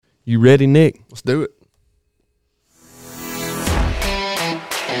You ready, Nick? Let's do it.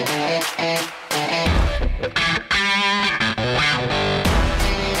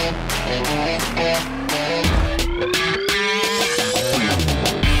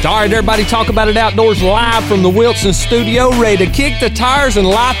 All right, everybody, Talk About It Outdoors live from the Wilson studio, ready to kick the tires and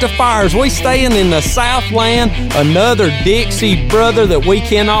light the fires. We staying in the Southland, another Dixie brother that we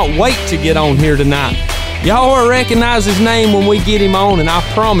cannot wait to get on here tonight. Y'all will recognize his name when we get him on, and I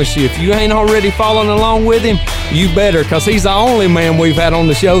promise you, if you ain't already following along with him, you better, because he's the only man we've had on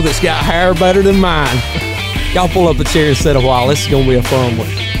the show that's got hair better than mine. Y'all pull up a chair and sit a while. This is going to be a fun one.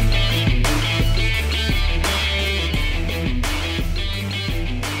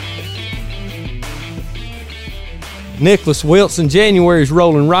 Nicholas Wilson, January's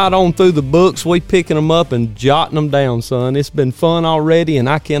rolling right on through the books. We picking them up and jotting them down, son. It's been fun already, and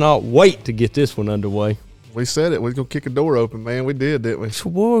I cannot wait to get this one underway. We said it. We was going to kick a door open, man. We did, didn't we? So,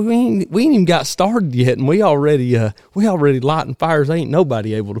 boy, we ain't even got started yet, and we already lighting fires ain't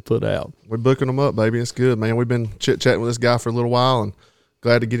nobody able to put out. We're booking them up, baby. It's good, man. We've been chit-chatting with this guy for a little while, and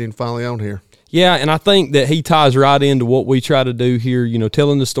glad to get him finally on here. Yeah, and I think that he ties right into what we try to do here, you know,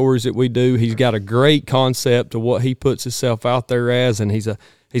 telling the stories that we do. He's got a great concept of what he puts himself out there as, and he's a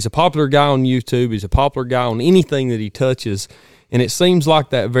popular guy on YouTube. He's a popular guy on anything that he touches, and it seems like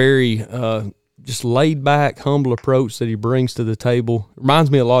that very just laid-back, humble approach that he brings to the table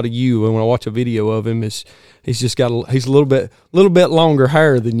reminds me a lot of you. And when I watch a video of him, he's a little bit longer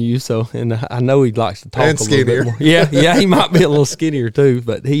hair than you. So, and I know he likes to talk and a little bit more. Yeah, he might be a little skinnier too,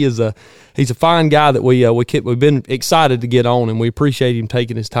 but he's a fine guy that we've been excited to get on, and we appreciate him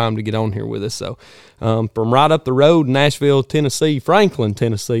taking his time to get on here with us. So, from right up the road, Nashville, Tennessee, Franklin,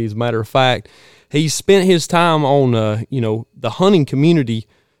 Tennessee, as a matter of fact, he's spent his time on the hunting community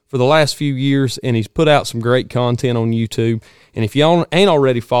for the last few years, and he's put out some great content on YouTube. And if you ain't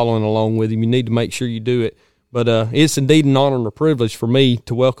already following along with him, you need to make sure you do it. But it's indeed an honor and a privilege for me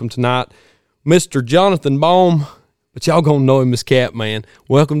to welcome tonight Mr. Jonathan Baum, but y'all gonna know him as CatMan.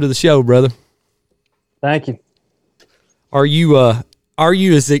 Welcome to the show, brother. Thank you. Are you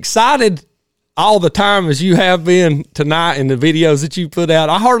as excited all the time as you have been tonight in the videos that you put out?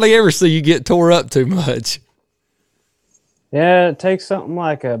 I hardly ever see you get tore up too much. Yeah, it takes something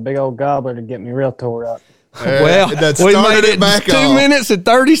like a big old gobbler to get me real tore up. Well, we made it back 2 minutes and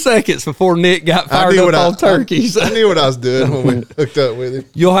 30 seconds before Nick got fired up on turkeys. I knew what I was doing when we hooked up with him.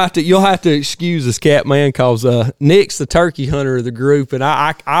 You'll have to excuse us, CatMan, because Nick's the turkey hunter of the group, and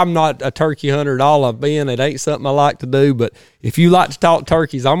I'm not a turkey hunter at all. I've been. It ain't something I like to do, but if you like to talk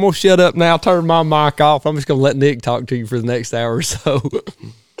turkeys, I'm going to shut up now, turn my mic off. I'm just going to let Nick talk to you for the next hour or so.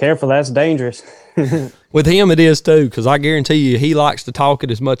 Careful, that's dangerous. With him, it is too, because I guarantee you, he likes to talk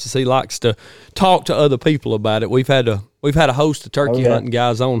it as much as he likes to talk to other people about it. We've had a host of turkey hunting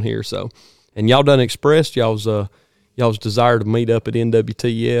guys on here, so, and y'all done expressed y'all's desire to meet up at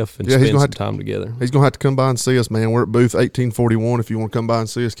NWTF and spend some time together. He's gonna have to come by and see us, man. We're at booth 1841. If you want to come by and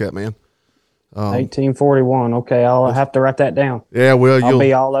see us, CatMan. 1841. Okay, I'll have to write that down. Yeah, well, I'll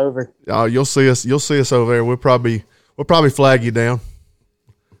be all over. You'll see us. You'll see us over there. We'll probably flag you down.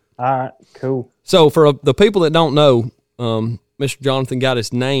 All right, cool. So for the people that don't know, Mr. Jonathan got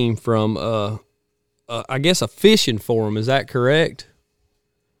his name from, I guess, a fishing forum. Is that correct?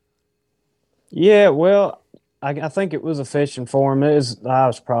 Yeah, well, I think it was a fishing forum. I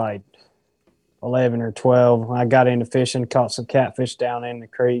was probably 11 or 12 when I got into fishing, caught some catfish down in the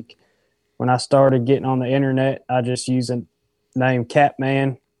creek. When I started getting on the internet, I just used the name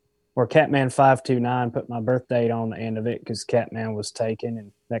CatMan or CatMan529, put my birth date on the end of it because CatMan was taken,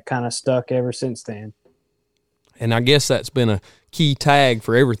 and that kind of stuck ever since then. And I guess that's been a key tag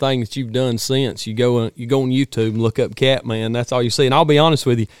for everything that you've done since. You go on YouTube and look up CatMan. That's all you see. And I'll be honest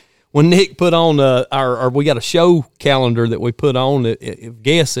with you, when Nick put on we got a show calendar that we put on that if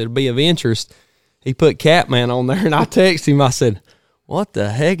guests that'd be of interest, he put CatMan on there, and I texted him. I said, "What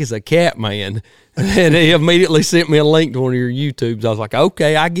the heck is a CatMan?" And he immediately sent me a link to one of your YouTubes. I was like,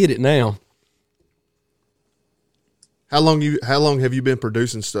 "Okay, I get it now." How long have you been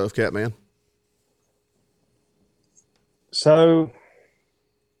producing stuff, CatMan? So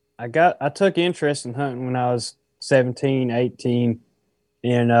I took interest in hunting when I was 17, 18,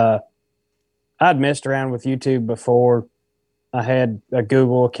 and I'd messed around with YouTube before. I had a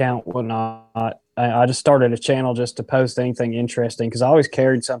Google account, whatnot. I just started a channel just to post anything interesting because I always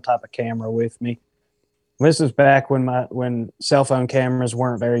carried some type of camera with me. This was back when cell phone cameras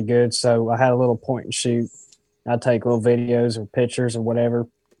weren't very good, so I had a little point and shoot. I'd take little videos or pictures or whatever.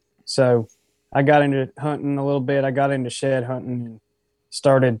 So I got into hunting a little bit. I got into shed hunting and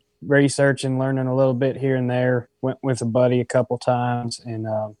started researching, learning a little bit here and there. Went with a buddy a couple times, and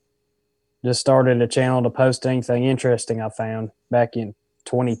just started a channel to post anything interesting I found back in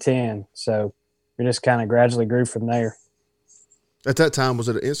 2010. So we just kind of gradually grew from there. At that time, was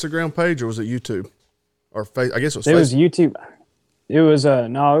it an Instagram page or was it YouTube or I guess it was. It was YouTube. It was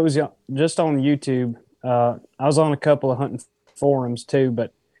no, it was just on YouTube. I was on a couple of hunting forums too,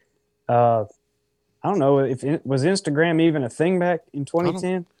 but I don't know if was Instagram even a thing back in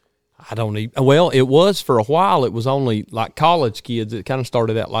 2010. I don't even. Well, it was for a while. It was only like college kids. It kind of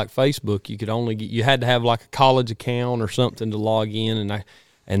started out like Facebook. You could only you had to have like a college account or something to log in,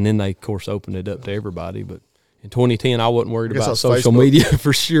 and then they of course opened it up to everybody. But in 2010, I wasn't worried about social media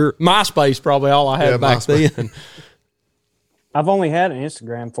for sure. MySpace probably all I had back then. I've only had an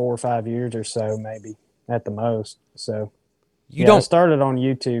Instagram 4 or 5 years or so, maybe at the most. So I started on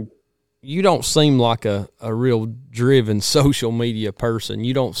YouTube. You don't seem like a real driven social media person.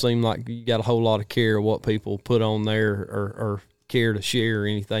 You don't seem like you got a whole lot of care of what people put on there or care to share or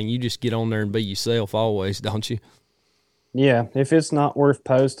anything. You just get on there and be yourself always, don't you? Yeah. If it's not worth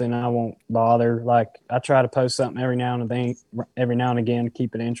posting, I won't bother. Like I try to post something every now and again to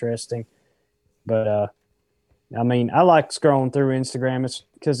keep it interesting. But, I mean, I like scrolling through Instagram. It's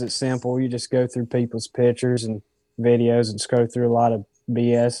because it's simple. You just go through people's pictures and videos and scroll through a lot of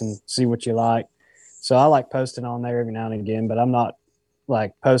BS and see what you like. So I like posting on there every now and again, but I'm not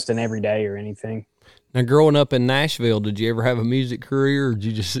like posting every day or anything. Now, growing up in Nashville, did you ever have a music career, or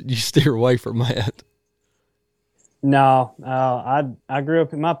did you steer away from that? No, I grew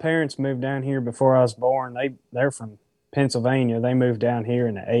up. My parents moved down here before I was born. They're from Pennsylvania. They moved down here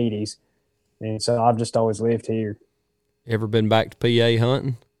in the 80s, and so I've just always lived here. Ever been back to PA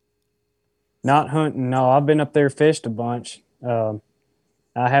hunting? Not hunting. No, I've been up there, fished a bunch.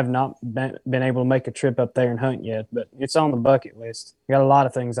 I have not been able to make a trip up there and hunt yet, but it's on the bucket list. We got a lot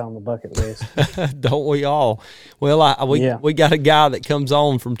of things on the bucket list. Don't we all? Well, we got a guy that comes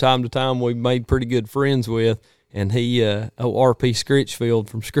on from time to time we've made pretty good friends with, and he, RP Scritchfield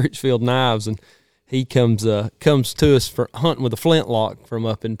from Scritchfield Knives, and he comes to us for hunting with a flintlock from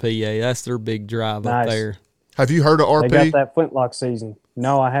up in PA. That's their big drive up there. Have you heard of RP? They got that flintlock season.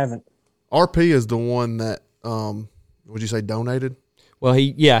 No, I haven't. RP is the one that, would you say donated? Well,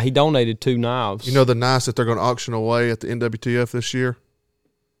 he donated 2 knives. You know the knives that they're going to auction away at the NWTF this year?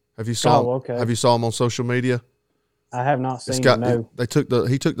 Have you saw? Oh, okay. Have you saw them on social media? I have not seen them. No. He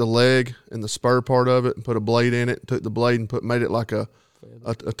took the leg and the spur part of it and put a blade in it. Took the blade and made it like a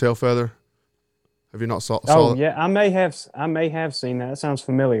tail feather. Have you not saw? Oh that? yeah, I may have seen that. That sounds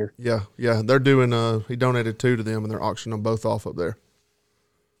familiar. Yeah. They're doing. He donated 2 to them and they're auctioning them both off up there.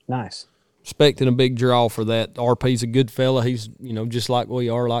 Nice. Expecting a big draw for that. RP's a good fella. He's, just like we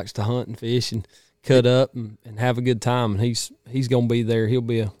are, likes to hunt and fish and cut up and have a good time. And he's going to be there. He'll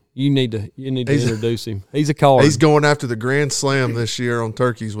be you need to introduce him. He's a card. He's going after the Grand Slam this year on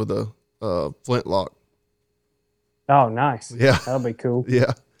turkeys with a flintlock. Oh, nice. Yeah. That'll be cool.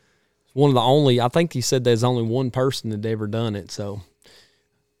 Yeah. One of the only, I think he said there's only one person that ever done it. So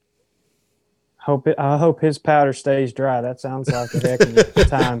I hope his powder stays dry. That sounds like a heck of a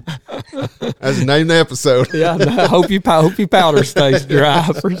time. That's the name of the episode. Yeah, I hope your powder stays dry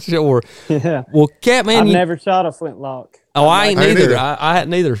for sure. Yeah. Well, CatMan, I've never shot a flintlock. Oh, I ain't either. I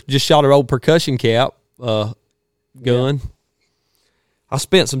hadn't either. Just shot an old percussion cap gun. Yeah. I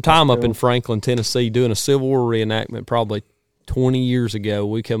spent some time up in Franklin, Tennessee, doing a Civil War reenactment probably 20 years ago.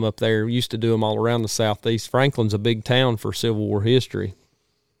 We come up there. We used to do them all around the Southeast. Franklin's a big town for Civil War history.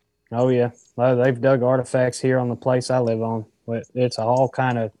 Oh, yeah. Well, they've dug artifacts here on the place I live on. It's all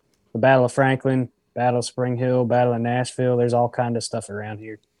kind of the Battle of Franklin, Battle of Spring Hill, Battle of Nashville. There's all kind of stuff around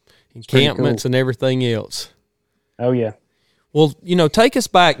here. Encampments and everything else. Oh, yeah. Well, take us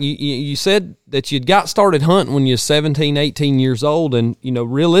back. You said that you'd got started hunting when you were 17, 18 years old, and,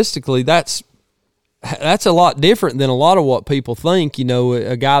 realistically, that's a lot different than a lot of what people think,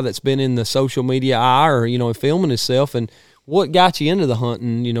 a guy that's been in the social media eye or, filming himself. And what got you into the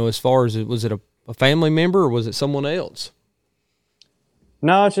hunting, as far as was it a family member or was it someone else?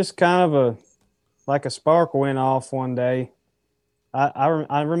 No, it's just kind of like a spark went off one day. I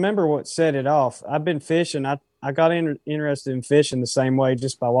remember what set it off. I've been fishing. I got interested in fishing the same way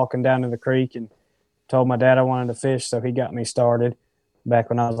just by walking down to the creek and told my dad I wanted to fish, so he got me started back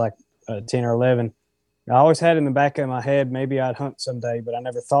when I was like 10 or 11. I always had in the back of my head maybe I'd hunt someday, but I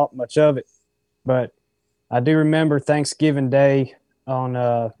never thought much of it. But I do remember Thanksgiving Day in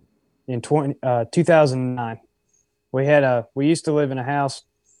 2009. We used to live in a house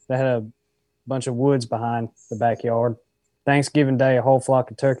that had a bunch of woods behind the backyard. Thanksgiving Day, a whole flock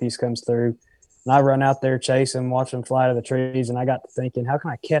of turkeys comes through, and I run out there chasing, watch them fly to the trees, and I got to thinking, how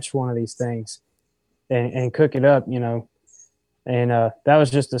can I catch one of these things and cook it up, And that was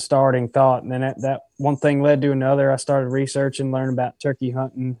just a starting thought. And then that one thing led to another. I started researching, learning about turkey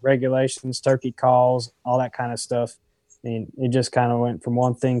hunting regulations, turkey calls, all that kind of stuff. And it just kind of went from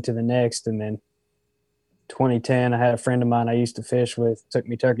one thing to the next. And then 2010, I had a friend of mine I used to fish with, took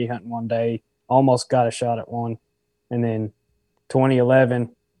me turkey hunting one day, almost got a shot at one. And then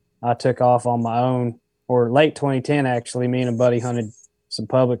 2011, I took off on my own, or late 2010, actually. Me and a buddy hunted some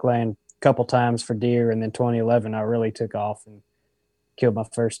public land a couple times for deer. And then 2011, I really took off and killed my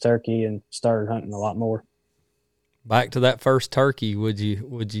first turkey and started hunting a lot more. Back to that first turkey, would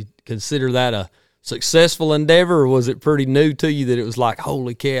you consider that a successful endeavor, or was it pretty new to you that it was like,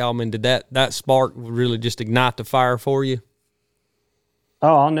 holy cow? I mean, did that spark really just ignite the fire for you?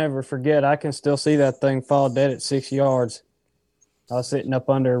 Oh, I'll never forget. I can still see that thing fall dead at 6 yards. I was sitting up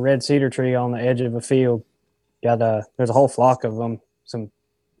under a red cedar tree on the edge of a field. There's a whole flock of them, some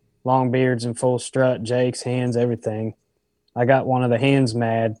long beards and full strut, jakes, hens, everything. I got one of the hens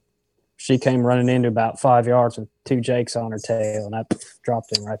mad. She came running into about 5 yards with 2 jakes on her tail, and I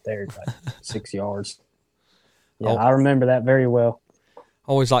dropped him right there, like 6 yards. Yeah, I remember that very well.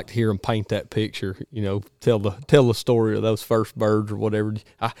 I always like to hear them paint that picture. Tell the story of those first birds or whatever.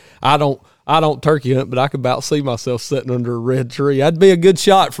 I don't turkey hunt, but I could about see myself sitting under a red tree. That'd be a good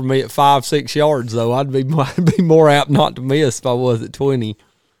shot for me at 5-6 yards, though. I'd be more apt not to miss if I was at 20.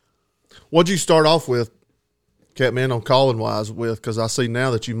 What'd you start off with, CatMan, on calling wise with? Because I see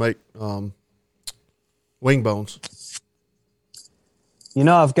now that you make wing bones.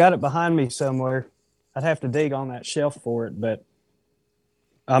 I've got it behind me somewhere. I'd have to dig on that shelf for it, but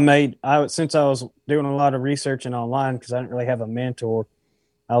since I was doing a lot of researching online, because I didn't really have a mentor,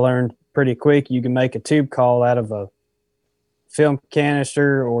 I learned pretty quick you can make a tube call out of a film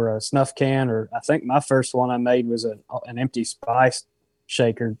canister or a snuff can, or I think my first one I made was an empty spice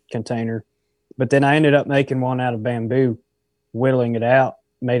shaker container. But then I ended up making one out of bamboo, whittling it out,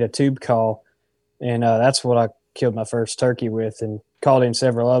 made a tube call, and that's what I killed my first turkey with, and called in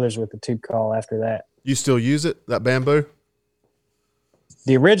several others with the tube call after that. You still use it, that bamboo?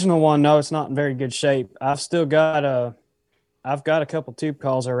 The original one, no, it's not in very good shape. I've got a couple tube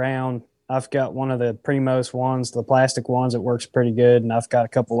calls around. I've got one of the Primos ones, the plastic ones, that works pretty good, and I've got a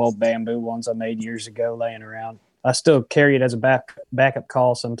couple old bamboo ones I made years ago laying around. I still carry it as a backup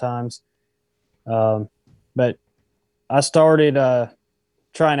call sometimes. But I started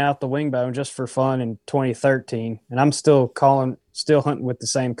trying out the wing bone just for fun in 2013, and I'm still hunting with the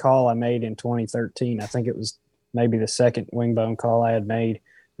same call I made in 2013. I think it was maybe the second wing bone call I had made.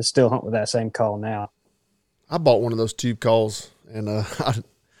 I still hunt with that same call now. I bought one of those tube calls, and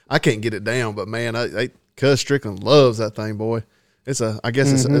I can't get it down, but man, Cuz Strickland loves that thing, boy. It's a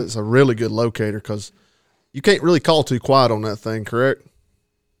really good locator, because you can't really call too quiet on that thing, correct?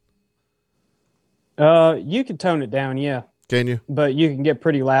 You can tone it down, yeah. Can you? But you can get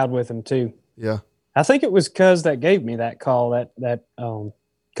pretty loud with them too. Yeah. I think it was Cuz that gave me that call that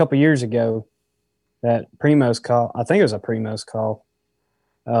couple years ago. That Primos call. I think it was a Primos call.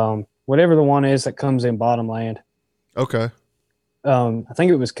 Whatever the one is that comes in bottomland. Okay. I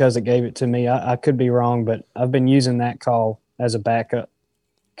think it was Cuz that gave it to me. I could be wrong, but I've been using that call as a backup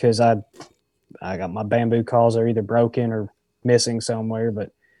because I got my bamboo calls are either broken or missing somewhere.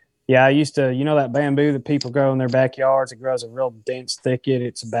 But yeah, I used to, that bamboo that people grow in their backyards. It grows a real dense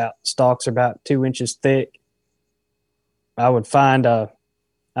thicket. Stalks are about 2 inches thick. I would find one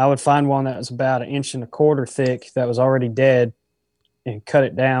that was about 1.25 inches thick that was already dead, and cut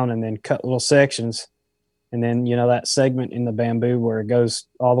it down, and then cut little sections. And then, that segment in the bamboo where it goes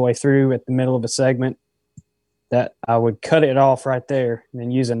all the way through at the middle of a segment, that I would cut it off right there, and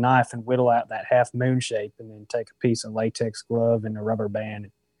then use a knife and whittle out that half moon shape, and then take a piece of latex glove and a rubber band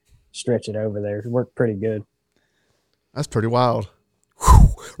and stretch it over there. It worked pretty good. That's pretty wild.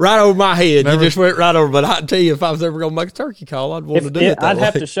 Right over my head. You just went right over. But I tell you, if I was ever going to make a turkey call, I'd want to do it that I'd way.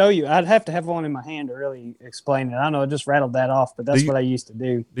 have to show you. I'd have to have one in my hand to really explain it. I know I just rattled that off, but that's what I used to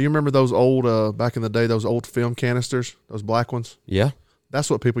do. Do you remember those old, back in the day, those old film canisters, those black ones? Yeah. That's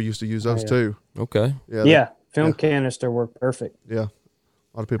what people used to use those too. Okay. Yeah. Film canister worked perfect. Yeah.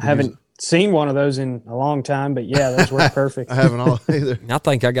 A lot of people haven't seen one of those in a long time, but yeah, those work perfect. I haven't all either. I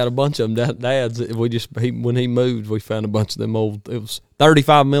think I got a bunch of them. Dad's. When he moved, we found a bunch of them old. It was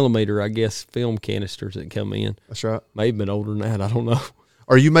 35 millimeter, I guess, film canisters that come in. That's right. May have been older than that. I don't know.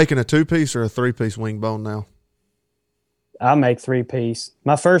 Are you making a 2-piece or a 3-piece wing bone now? I make 3-piece.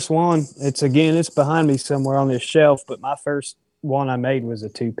 My first one, it's behind me somewhere on this shelf, but my first one I made was a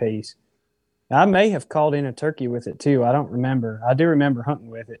 2-piece. I may have called in a turkey with it too. I don't remember. I do remember hunting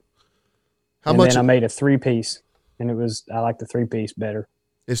with it. How much? Then I made a 3-piece, and I like the 3-piece better.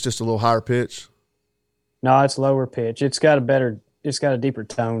 It's just a little higher pitch. No, it's lower pitch. It's got a deeper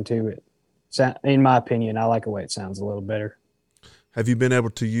tone to it. In my opinion, I like the way it sounds a little better. Have you been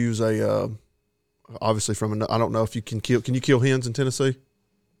able to use obviously I don't know if you can you kill hens in Tennessee?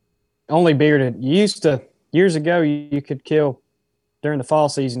 Only bearded. Years ago, you could kill, during the fall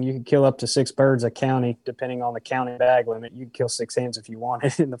season, you could kill up to 6 birds a county, depending on the county bag limit. You could kill 6 hens if you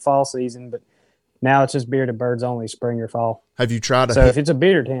wanted in the fall season, but now it's just bearded birds only, spring or fall. Have you tried if it's a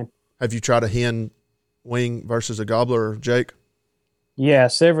bearded hen. Have you tried a hen wing versus a gobbler, Jake? Yeah,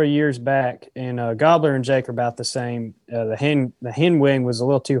 several years back, and gobbler and Jake are about the same. The hen wing was a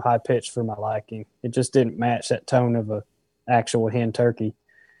little too high pitched for my liking. It just didn't match that tone of a actual hen turkey.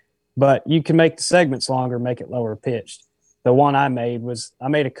 But you can make the segments longer, make it lower pitched. The one I made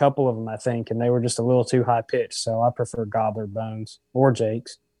a couple of them, I think, and they were just a little too high pitched. So I prefer gobbler bones or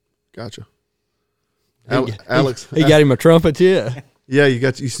Jake's. Gotcha. Alex, he got him a trumpet yet? Yeah,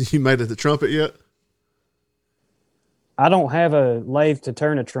 you made it the trumpet yet? I don't have a lathe to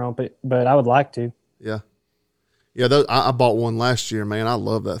turn a trumpet, but I would like to. Yeah. I bought one last year, man. I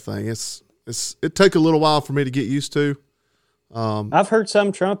love that thing. It take a little while for me to get used to. I've heard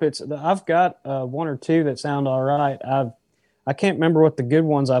some trumpets. I've got one or two that sound all right. I can't remember what the good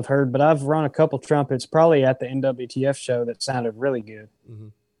ones I've heard, but I've run a couple trumpets probably at the NWTF show that sounded really good. Mm-hmm.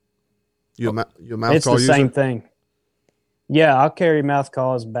 You a mouth it's call the user? Same thing. Yeah, I'll carry mouth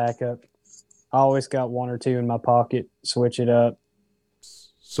call as backup. I always got one or two in my pocket, switch it up.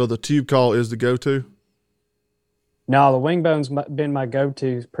 So the tube call is the go-to? No, the Wingbone's been my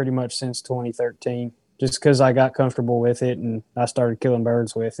go-to pretty much since 2013, just because I got comfortable with it and I started killing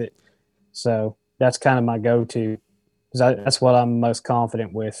birds with it. So that's kind of my go-to, because that's what I'm most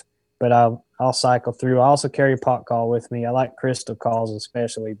confident with. But I'll cycle through. I also carry a pot call with me. I like crystal calls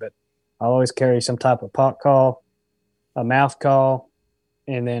especially, but I'll always carry some type of pot call, a mouth call,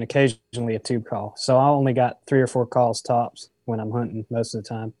 and then occasionally a tube call. So I only got 3 or 4 calls tops when I'm hunting most of the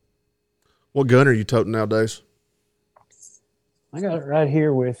time. What gun are you toting nowadays? I got it right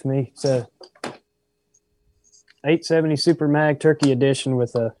here with me. It's a 870 Super Mag Turkey Edition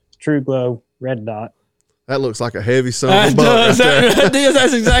with a True Glow red dot. That looks like a heavy son of a buck.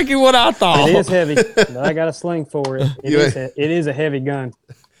 That's exactly what I thought. It is heavy, but I got a sling for it. It is a heavy gun.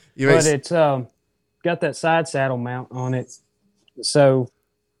 But it's got that side saddle mount on it. So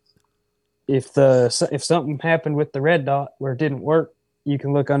if something happened with the red dot where it didn't work, you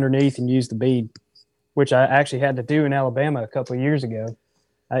can look underneath and use the bead, which I actually had to do in Alabama a couple of years ago.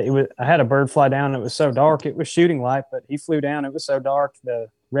 I had a bird fly down. It was so dark. It was shooting light, but he flew down. It was so dark. The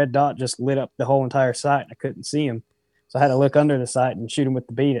red dot just lit up the whole entire sight. I couldn't see him. So I had to look under the sight and shoot him with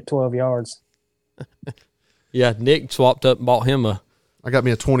the bead at 12 yards. Yeah, Nick swapped up and bought him I got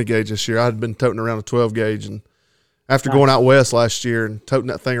me a 20 gauge this year. I had been toting around a 12 gauge, and after going out west last year and toting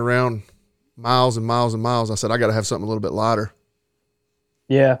that thing around miles and miles and miles, I said I got to have something a little bit lighter.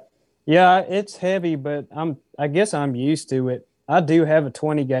 Yeah, it's heavy, but I guess I'm used to it. I do have a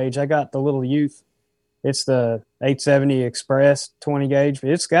 20 gauge. I got the little youth. It's the 870 Express 20 gauge.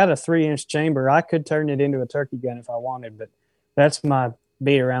 It's got a 3-inch chamber. I could turn it into a turkey gun if I wanted, but that's my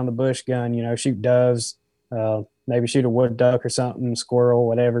beat around the bush gun. Shoot doves. Maybe shoot a wood duck or something, squirrel,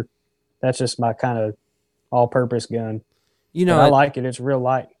 whatever. That's just my kind of all-purpose gun. I like it. It's real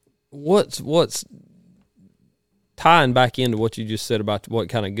light. What's tying back into what you just said about what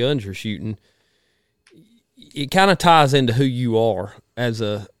kind of guns you're shooting? It kind of ties into who you are as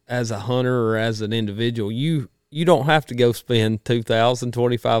a hunter or as an individual. You don't have to go spend $2,000,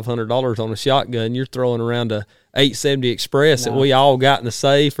 $2,500 on a shotgun. You're throwing around a 870 Express that we all got in the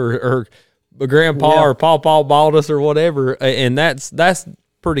safe or grandpa or pawpaw bought us or whatever. And that's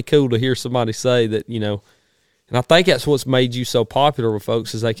pretty cool to hear somebody say that, and I think that's what's made you so popular with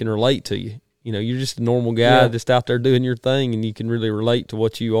folks is they can relate to you. You're just a normal guy just out there doing your thing, and you can really relate to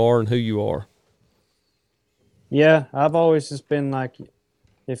what you are and who you are. Yeah, I've always just been like,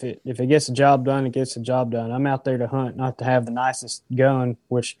 if it gets the job done, it gets the job done. I'm out there to hunt, not to have the nicest gun,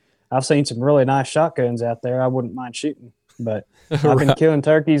 which I've seen some really nice shotguns out there I wouldn't mind shooting. But I've been killing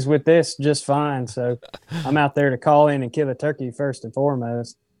turkeys with this just fine. So I'm out there to call in and kill a turkey first and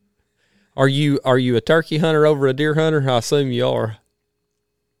foremost. Are you a turkey hunter over a deer hunter? I assume you are.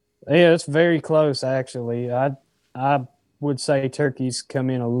 Yeah, it's very close actually. I would say turkeys come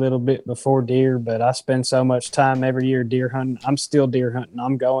in a little bit before deer, but I spend so much time every year deer hunting. I'm still deer hunting.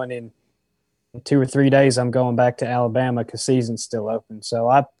 I'm going in 2 or 3 days. I'm going back to Alabama because season's still open. So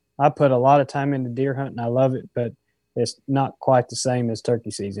I put a lot of time into deer hunting. I love it, but it's not quite the same as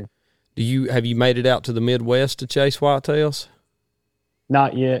turkey season. Have you made it out to the Midwest to chase whitetails?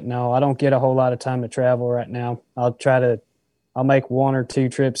 Not yet. No, I don't get a whole lot of time to travel right now. I'll make 1 or 2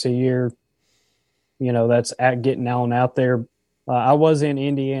 trips a year, that's getting on out there. I was in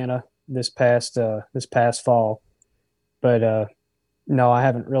Indiana this past fall, but no, I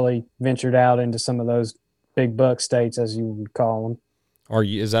haven't really ventured out into some of those big buck states, as you would call them.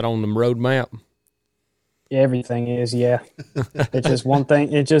 Is that on the road map? Everything is, yeah. It's just one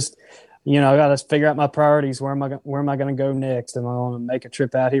thing. It just, I got to figure out my priorities. Where am I going to go next? Am I going to make a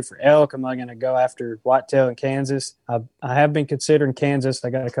trip out here for elk? Am I going to go after whitetail in Kansas? I have been considering Kansas. I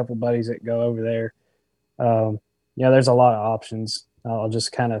got a couple buddies that go over there. There's a lot of options. I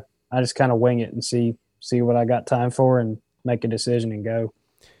just kind of wing it and see what I got time for and make a decision and go.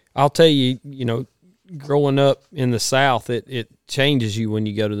 I'll tell you, growing up in the South, it changes you when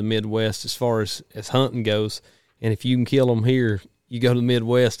you go to the Midwest as far as hunting goes. And if you can kill them here, you go to the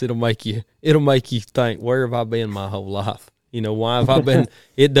Midwest, it'll make you think, where have I been my whole life? Why have I been?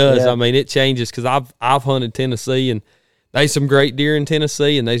 It does. Yeah. I mean, it changes because I've hunted Tennessee, and there's some great deer in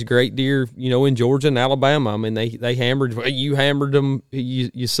Tennessee, and there's great deer, in Georgia and Alabama. I mean, they hammered them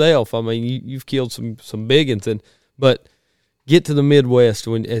yourself. I mean, you've killed some big ones, but get to the Midwest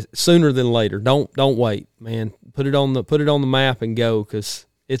sooner than later. Don't wait, man. Put it on the map and go, because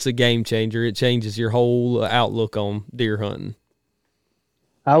it's a game changer. It changes your whole outlook on deer hunting.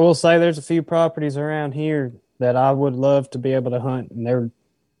 I will say there's a few properties around here that I would love to be able to hunt, and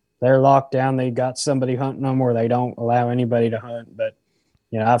they're locked down. They got somebody hunting them where they don't allow anybody to hunt. But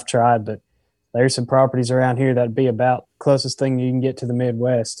I've tried, but there's some properties around here that'd be about closest thing you can get to the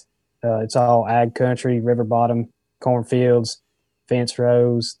Midwest. It's all ag country, river bottom, cornfields, fence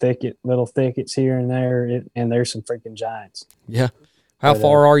rows, little thickets here and there, and there's some freaking giants. Yeah. How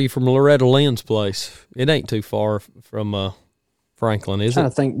far are you from Loretta Lynn's place? It ain't too far from Franklin, is it?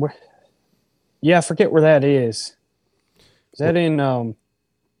 I'm trying to think. I forget where that is. Is that in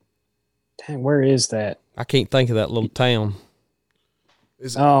where is that? I can't think of that little town.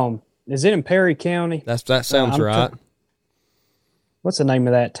 Is it in Perry County? That sounds right. What's the name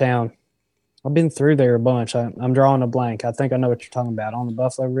of that town? I've been through there a bunch. I'm drawing a blank. I think I know what you're talking about, on the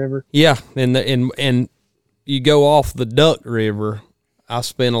Buffalo River. Yeah, and you go off the Duck River. I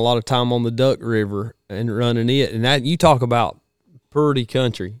spent a lot of time on the Duck River and running it, and that, you talk about pretty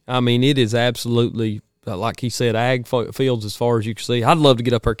country. I mean, it is absolutely, like he said, ag fields as far as you can see. I'd love to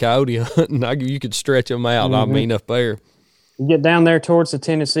get up there coyote hunting. You could stretch them out. Mm-hmm. I mean, up there. You get down there towards the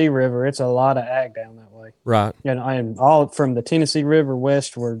Tennessee River, it's a lot of ag down that way. Right. And all from the Tennessee River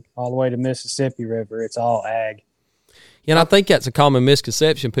westward all the way to Mississippi River, it's all ag. And I think that's a common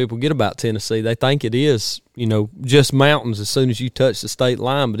misconception people get about Tennessee. They think it is, just mountains as soon as you touch the state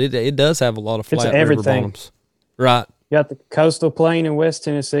line, but it does have a lot of flat river bottoms. Right. You got the coastal plain in West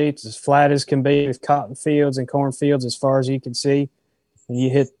Tennessee. It's as flat as can be, with cotton fields and cornfields as far as you can see. When you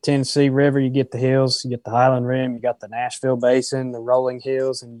hit the Tennessee River, you get the hills, you get the Highland Rim, you got the Nashville Basin, the rolling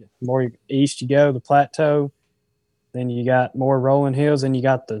hills, and the more east you go, the plateau. Then you got more rolling hills, and you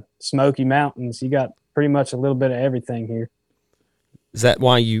got the Smoky Mountains. You got pretty much a little bit of everything here. Is that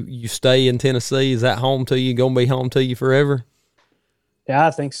why you stay in Tennessee? Is that home to you? Going to be home to you forever? Yeah,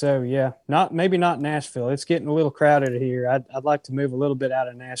 I think so. Yeah, maybe not Nashville. It's getting a little crowded here. I'd like to move a little bit out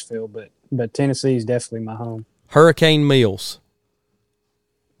of Nashville, but Tennessee is definitely my home. Hurricane Mills.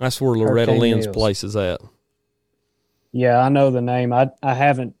 That's where Loretta Lynn's place is at. Yeah, I know the name. I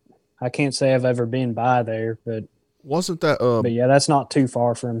can't say I've ever been by there, but wasn't that? But yeah, that's not too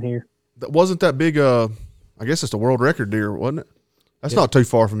far from here. That wasn't that big. I guess it's the world record deer, wasn't it? That's not too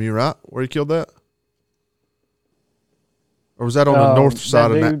far from you, right? Where you killed that? Or was that on the north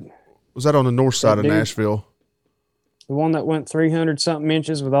side of Was that on the north side of Nashville? The one that went 300 something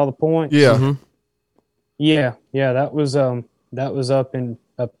inches with all the points. Yeah. Mm-hmm. Yeah. That was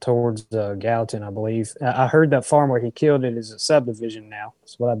up towards Gallatin, I believe. I heard that farm where he killed it is a subdivision now.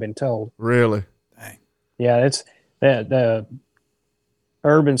 That's what I've been told. Really? Dang. Yeah, it's the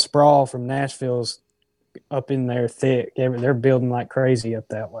urban sprawl from Nashville's up in there thick. They're building like crazy up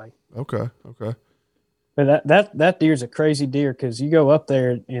that way. Okay. But that deer's a crazy deer, because you go up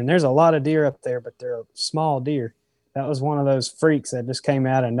there and there's a lot of deer up there, but they're small deer. That was one of those freaks that just came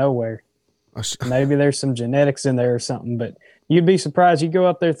out of nowhere. Maybe there's some genetics in there or something, but you'd be surprised. You go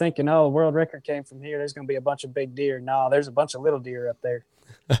up there thinking, oh, the world record came from here, there's going to be a bunch of big deer. No, there's a bunch of little deer up there.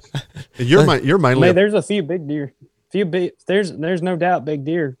 You're mainly there's a few big deer. There's no doubt big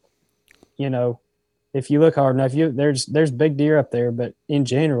deer. If you look hard enough, there's big deer up there, but in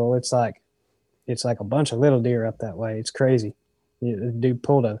general, it's like a bunch of little deer up that way. It's crazy. The dude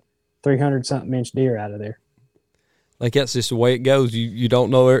pulled a 300-something inch deer out of there. Like, that's just the way it goes. You don't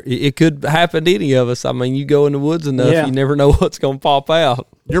know. It could happen to any of us. I mean, you go in the woods enough, you never know what's going to pop out.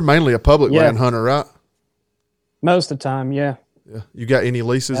 You're mainly a public land hunter, right? Most of the time, yeah. Yeah. You got any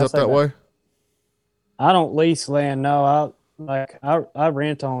leases up that way? I don't lease land. No, I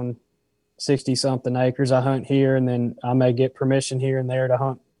rent on 60 something acres. I hunt here, and then I may get permission here and there to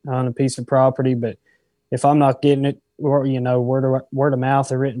hunt on a piece of property. But if I'm not getting it, or word of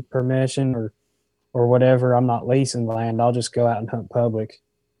mouth or written permission or whatever, I'm not leasing land. I'll just go out and hunt public,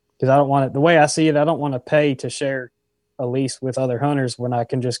 because I don't want it. The way I see it, I don't want to pay to share a lease with other hunters when I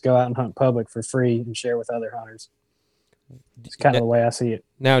can just go out and hunt public for free and share with other hunters. It's kind of the way I see it.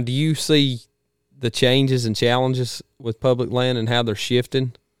 Now, do you see the changes and challenges with public land and how they're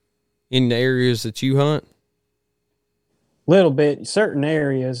shifting in the areas that you hunt? Little bit, certain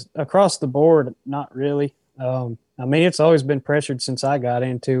areas across the board, not really. I mean, it's always been pressured since I got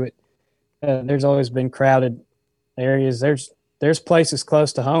into it. There's always been crowded areas. There's places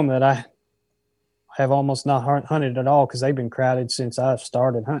close to home that I have almost not hunted at all because they've been crowded since I've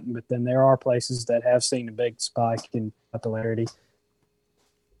started hunting. But then there are places that have seen a big spike in popularity.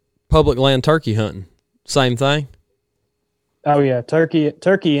 Public land turkey hunting, same thing? Oh, yeah,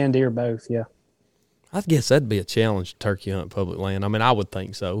 turkey and deer both, yeah. I guess that'd be a challenge, turkey hunt public land. I mean, I would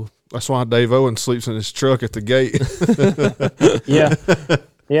think so. That's why Dave Owen sleeps in his truck at the gate. Yeah.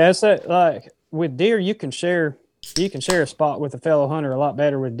 Yeah, it's that, like with deer, you can share a spot with a fellow hunter a lot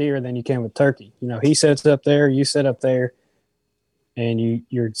better with deer than you can with turkey. You know, he sits up there, you sit up there, and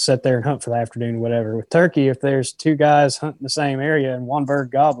you're sit there and hunt for the afternoon, whatever. With turkey, if there's two guys hunting the same area and one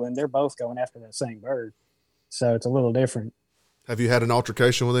bird gobbling, they're both going after that same bird. So it's a little different. Have you had an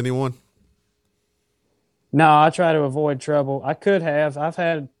altercation with anyone? No, I try to avoid trouble. I could have. I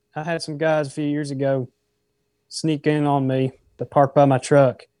had some guys a few years ago sneak in on me to park by my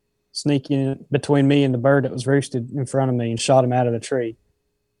truck, sneak in between me and the bird that was roosted in front of me and shot him out of the tree.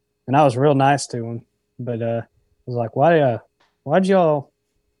 And I was real nice to him, but I was like, why'd y'all,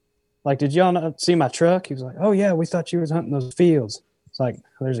 like, did y'all not see my truck? He was like, oh yeah, we thought you was hunting those fields. It's like,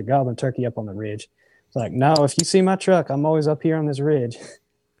 there's a goblin turkey up on the ridge. It's like, no, if you see my truck, I'm always up here on this ridge.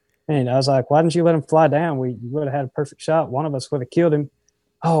 And I was like, why didn't you let him fly down? We would have had a perfect shot. One of us would have killed him.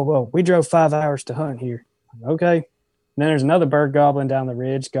 Oh, well, we drove 5 hours to hunt here. Okay. And then there's another bird gobbling down the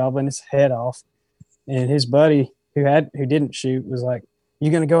ridge, gobbling his head off. And his buddy who didn't shoot was like,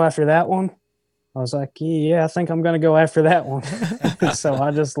 you going to go after that one? I was like, yeah, I think I'm going to go after that one. So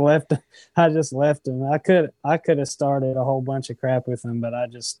I just left him. I could have started a whole bunch of crap with him, but I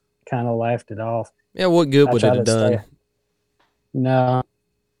just kind of laughed it off. Yeah, what good would it have done? No.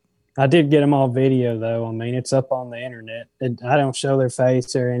 I did get them on video, though. I mean, it's up on the internet. I don't show their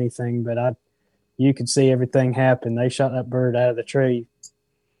face or anything, but you could see everything happen. They shot that bird out of the tree.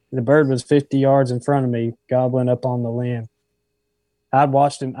 The bird was 50 yards in front of me, gobbling up on the limb.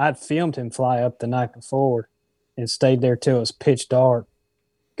 I'd filmed him fly up the night before and stayed there till it was pitch dark.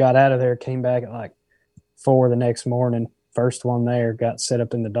 Got out of there, came back at like 4 the next morning. First one there got set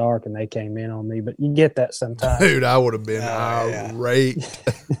up in the dark, and they came in on me. But you get that sometimes. Dude, I would have been irate.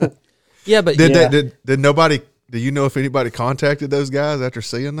 Yeah, but did nobody? Do you know if anybody contacted those guys after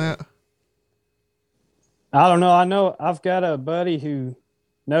seeing that? I don't know. I know I've got a buddy who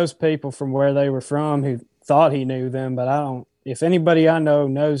knows people from where they were from who thought he knew them, but I don't. If anybody I know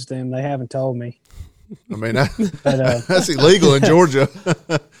knows them, they haven't told me. I mean, that's illegal in Georgia.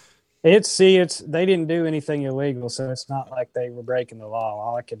 They didn't do anything illegal, so it's not like they were breaking the law.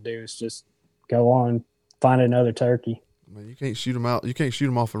 All I could do is just go on, find another turkey. I mean, you can't shoot them out. You can't shoot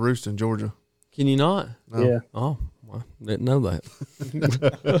them off a roost in Georgia. Can you not? No. Yeah. Oh, well, didn't know that.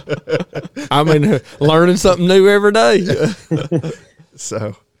 I mean, learning something new every day.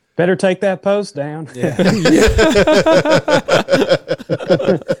 So better take that post down. Yeah.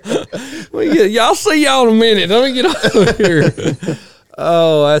 Well, yeah, I'll see y'all in a minute. Let me get over here.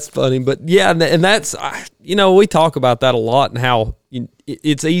 Oh, that's funny. But yeah, and that's, we talk about that a lot and how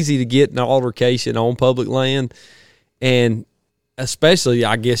it's easy to get an altercation on public land. And especially,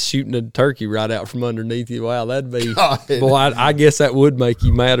 I guess, shooting a turkey right out from underneath you. Wow, that'd be, boy, I guess that would make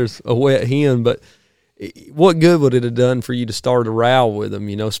you mad as a wet hen. But what good would it have done for you to start a row with them,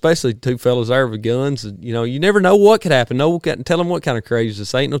 especially two fellas there with guns? You never know what could happen. Tell them what kind of crazy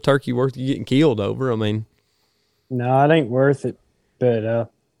this ain't no turkey worth you getting killed over. I mean. No, it ain't worth it. But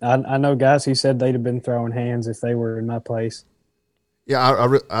I know guys who said they'd have been throwing hands if they were in my place.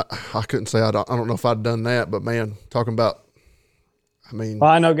 Yeah, I couldn't say I don't know if I'd done that, but man, talking about, I mean.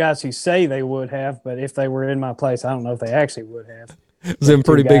 Well, I know guys who say they would have, but if they were in my place, I don't know if they actually would have. Them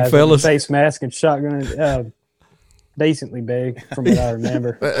pretty big fellas. Face mask and shotgun, decently big from what I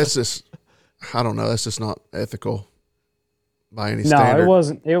remember. That's just, I don't know. That's just not ethical by any standard. No,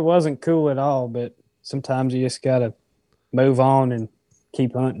 it wasn't cool at all. But sometimes you just gotta move on and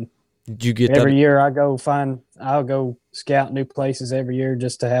keep hunting. Did you get every that? year I'll go scout new places every year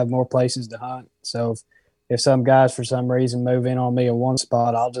just to have more places to hunt. So if some guys for some reason move in on me at one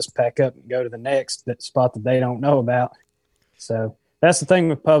spot, I'll just pack up and go to the next spot that they don't know about. So that's the thing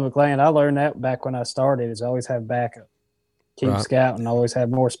with public land. I learned that back when I started is always have backup. Keep scouting, always have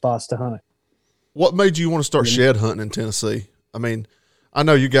more spots to hunt. What made you want to start shed hunting in Tennessee? I mean, I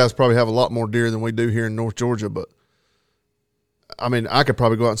know you guys probably have a lot more deer than we do here in North Georgia, but I mean, I could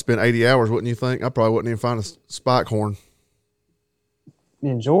probably go out and spend 80 hours, wouldn't you think? I probably wouldn't even find a spike horn.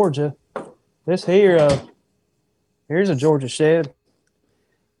 In Georgia, this here's a Georgia shed.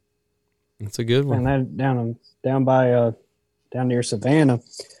 That's a good one. And that down near Savannah.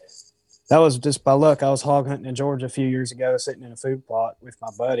 That was just by luck. I was hog hunting in Georgia a few years ago, sitting in a food plot with my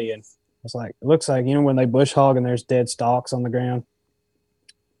buddy, and I was like, it looks like, when they bush hog and there's dead stalks on the ground.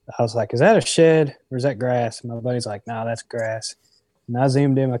 I was like, is that a shed or is that grass? And my buddy's like, nah, that's grass. And I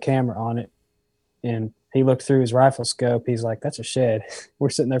zoomed in my camera on it, and he looked through his rifle scope. He's like, that's a shed. We're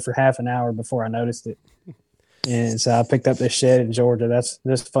sitting there for half an hour before I noticed it. And so I picked up this shed in Georgia. That's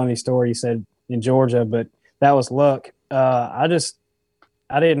this funny story he said in Georgia, but that was luck. I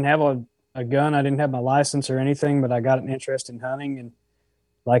didn't have a gun. I didn't have my license or anything, but I got an interest in hunting. And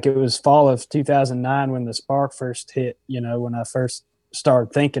like it was fall of 2009 when the spark first hit, when I first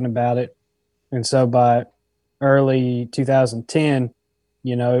started thinking about it. And so by early 2010,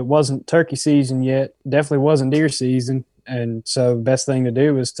 it wasn't turkey season yet. Definitely wasn't deer season. And so the best thing to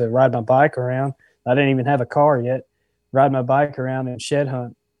do was to ride my bike around. I didn't even have a car yet. Ride my bike around and shed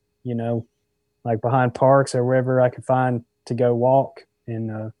hunt, like behind parks or wherever I could find to go walk,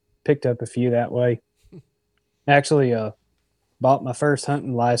 and picked up a few that way. Actually, bought my first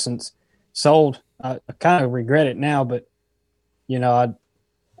hunting license, sold. I kind of regret it now, but I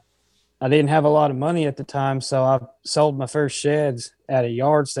didn't have a lot of money at the time, so I sold my first sheds at a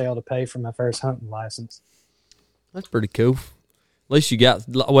yard sale to pay for my first hunting license. That's pretty cool. At least you got,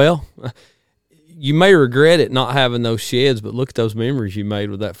 you may regret it not having those sheds, but look at those memories you made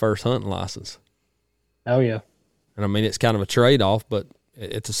with that first hunting license. Oh, yeah. And I mean, it's kind of a trade-off, but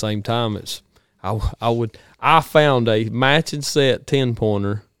at the same time, I found a matching set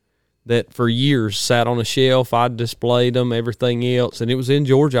 10-pointer that for years sat on a shelf. I displayed them, everything else, and it was in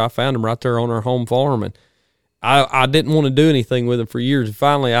Georgia. I found them right there on our home farm, and I didn't want to do anything with them for years. And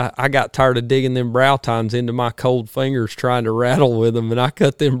finally, I got tired of digging them brow tines into my cold fingers trying to rattle with them, and I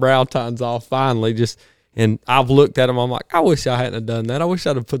cut them brow tines off finally. And I've looked at them. I'm like, I wish I hadn't have done that. I wish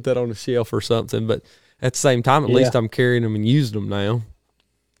I'd have put that on a shelf or something. But at the same time, at least I'm carrying them and using them now.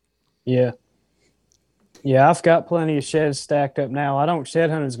 Yeah. Yeah, I've got plenty of sheds stacked up now. I don't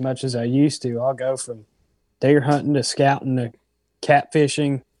shed hunt as much as I used to. I'll go from deer hunting to scouting to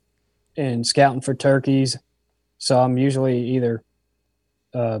catfishing and scouting for turkeys. So I'm usually either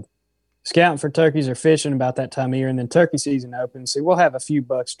scouting for turkeys or fishing about that time of year, and then turkey season opens. So we'll have a few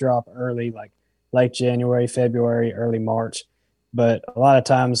bucks drop early, like late January, February, early March. But a lot of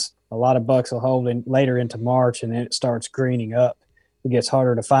times, a lot of bucks will hold in later into March, and then it starts greening up. It gets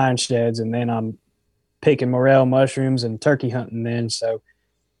harder to find sheds, and then I'm picking morel mushrooms and turkey hunting then. So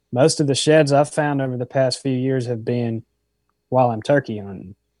most of the sheds I've found over the past few years have been while I'm turkey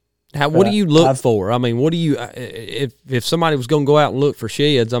hunting. What do you look for? I mean, what do you, if somebody was going to go out and look for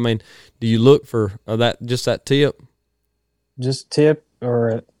sheds, I mean, do you look for that tip? Just tip,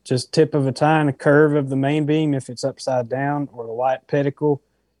 or just tip of a tine, a curve of the main beam if it's upside down, or the white pedicle.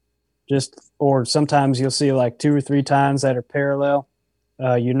 Or sometimes you'll see like 2 or 3 tines that are parallel.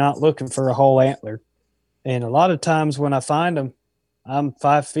 You're not looking for a whole antler. And a lot of times when I find them, I'm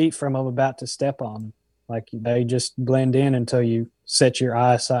 5 feet from them about to step on them. Like they just blend in until you set your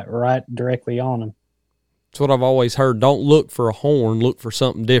eyesight right directly on them. That's what I've always heard. Don't look for a horn. Look for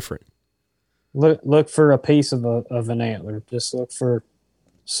something different. Look for a piece of an antler. Just look for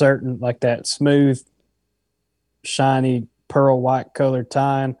certain, like that smooth, shiny, pearl white colored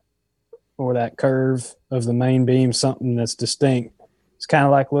tine, or that curve of the main beam, something that's distinct. It's kind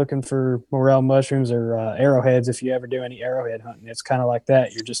of like looking for morel mushrooms or arrowheads. If you ever do any arrowhead hunting, it's kind of like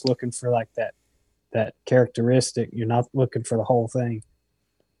that. You're just looking for like that characteristic. You're not looking for the whole thing.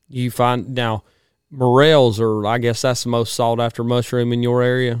 You find now morels are, I guess that's the most sought after mushroom in your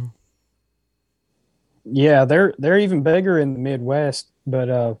area. Yeah, they're even bigger in the Midwest,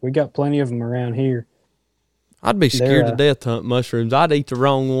 but we got plenty of them around here. I'd be scared to death to hunt mushrooms. I'd eat the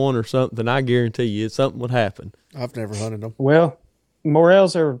wrong one or something. I guarantee you something would happen. I've never hunted them. Well,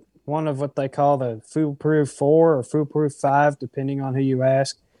 morels are one of what they call the foolproof 4 or foolproof 5, depending on who you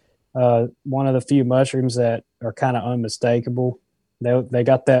ask. One of the few mushrooms that are kind of unmistakable. They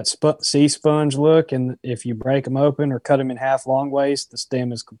got that sea sponge look, and if you break them open or cut them in half long ways, the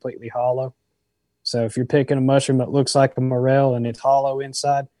stem is completely hollow. So if you're picking a mushroom that looks like a morel and it's hollow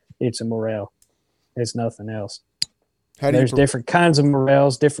inside, it's a morel. It's nothing else. There's different kinds of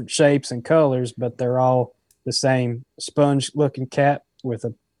morels, different shapes and colors, but they're all the same sponge-looking cap with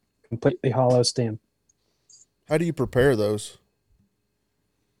a completely hollow stem. How do you prepare those?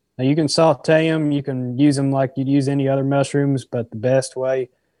 Now you can saute them. You can use them like you'd use any other mushrooms, but the best way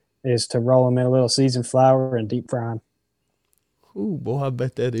is to roll them in a little seasoned flour and deep fry them. Ooh, boy, I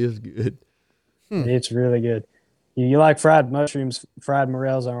bet that is good. It's really good. You like fried mushrooms, fried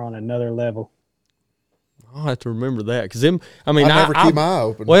morels are on another level. I'll have to remember that because I never keep my eye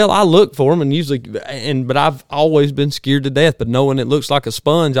open. Well, I look for them and usually, but I've always been scared to death. But knowing it looks like a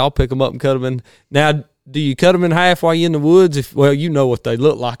sponge, I'll pick them up and cut them in. Now, do you cut them in half while you're in the woods? Well, you know what they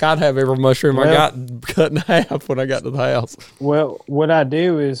look like. I'd have every mushroom I got cut in half when I got to the house. Well, what I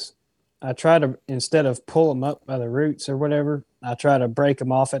do is I try to, instead of pull them up by the roots or whatever, I try to break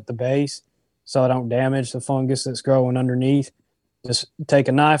them off at the base so I don't damage the fungus that's growing underneath. Just take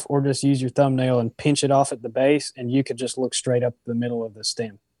a knife or just use your thumbnail and pinch it off at the base, and you could just look straight up the middle of the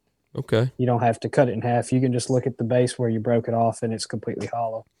stem. Okay. You don't have to cut it in half. You can just look at the base where you broke it off, and it's completely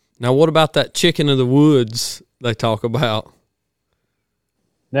hollow. Now, what about that chicken of the woods they talk about?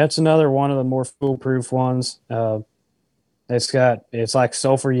 That's another one of the more foolproof ones. It's like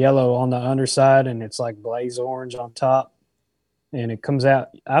sulfur yellow on the underside, and it's like blaze orange on top. And it comes out.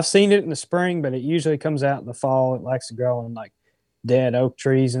 I've seen it in the spring, but it usually comes out in the fall. It likes to grow on like dead oak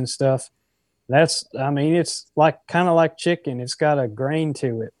trees and stuff. It's like kind of like chicken. It's got a grain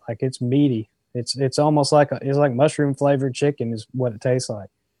to it, like it's meaty. It's almost like it's like mushroom flavored chicken is what it tastes like.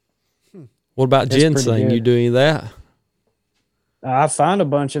 What about ginseng? You do any of that? I find a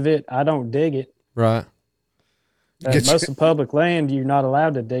bunch of it. I don't dig it. Right. Most of public land, you're not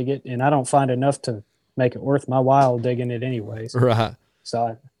allowed to dig it, and I don't find enough to make it worth my while digging it anyways. Right.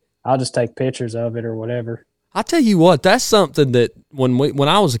 So I'll just take pictures of it or whatever. I tell you what, that's something that when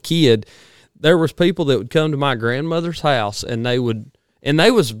I was a kid, there was people that would come to my grandmother's house and they was,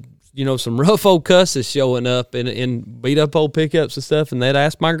 some rough old cusses showing up in beat up old pickups and stuff. And they'd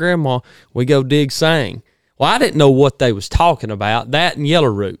ask my grandma, we go dig sang. Well, I didn't know what they was talking about, that and yellow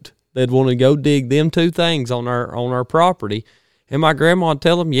root. They'd want to go dig them two things on our property. And my grandma would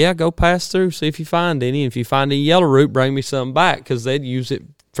tell them, yeah, go pass through, see if you find any. And if you find any yellow root, bring me some back, because they'd use it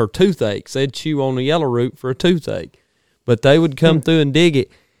for toothaches. They'd chew on the yellow root for a toothache. But they would come through and dig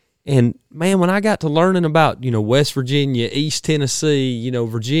it. And, man, when I got to learning about, West Virginia, East Tennessee,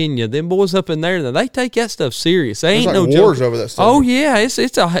 Virginia, them boys up in there, they take that stuff serious. They ain't like no wars joke. Over that stuff. Oh, yeah, it's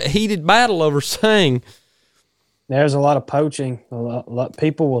a heated battle over sang. There's a lot of poaching. A lot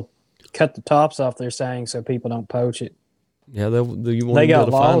people will cut the tops off their sang so people don't poach it. Yeah, they got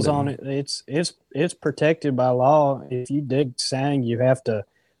laws on it. It's protected by law. If you dig sang, you have to.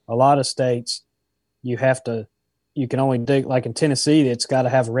 A lot of states, you can only dig, like in Tennessee, it's got to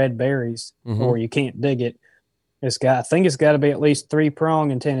have red berries or you can't dig it. I think it's got to be at least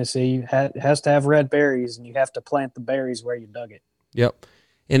 3-prong in Tennessee. It has to have red berries, and you have to plant the berries where you dug it. Yep.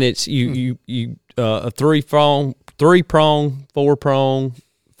 And it's a 3-prong, 4-prong,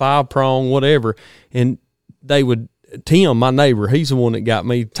 5-prong, whatever. And they would, Tim, my neighbor, he's the one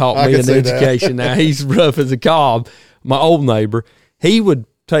that taught me in education. Now he's rough as a cob. My old neighbor, he would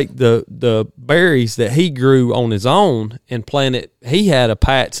take the berries that he grew on his own and plant it. He had a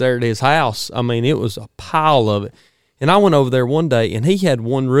patch there at his house. I mean, it was a pile of it. And I went over there one day, and he had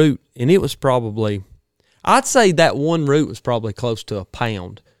one root, and it was probably, I'd say that one root was probably close to a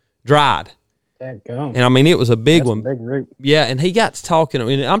pound, dried. And I mean, it was a big one. Big root. Yeah, and he got to talking. I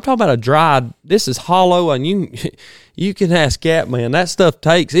mean, I'm talking about a dried. This is hollow, and you can ask CatMan. That stuff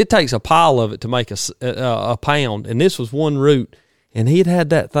takes a pile of it to make a pound, and this was one root. And he'd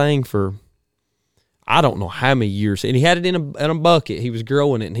had that thing for, I don't know how many years. And he had it in a bucket. He was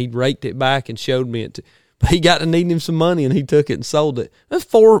growing it, and he'd raked it back and showed me it. But he got to needing him some money, and he took it and sold it. That's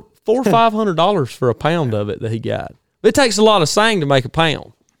 $400 or $500 for a pound of it that he got. But it takes a lot of sang to make a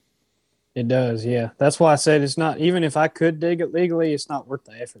pound. It does, yeah. That's why I said it's not, even if I could dig it legally, it's not worth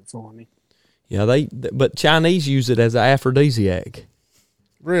the effort for me. Yeah, but Chinese use it as an aphrodisiac.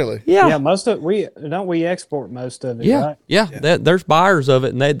 Really? Yeah. Yeah, we export most of it, yeah. right? Yeah. There's buyers of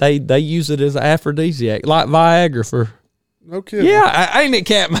it, and they use it as an aphrodisiac, like Viagra for. No kidding. Yeah, ain't it,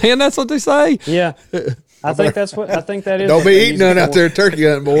 CatMan? That's what they say. Yeah. I think that is. Don't be eating none out there turkey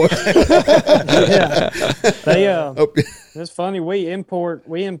hunting, boy. Yeah. It's funny. We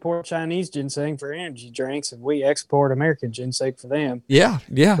import Chinese ginseng for energy drinks, and we export American ginseng for them. Yeah.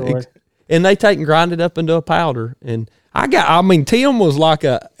 and they take and grind it up into a powder. And Tim was like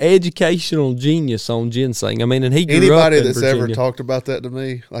a educational genius on ginseng. I mean, and he grew Anybody up in that's Virginia. ever talked about that to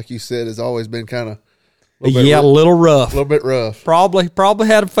me, like you said, has always been kind of a little rough. A little bit rough. Probably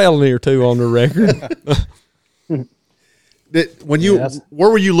had a felony or two on the record. Where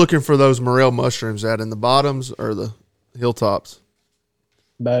were you looking for those morel mushrooms at, in the bottoms or the hilltops?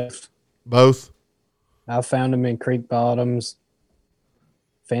 Both. I found them in creek bottoms,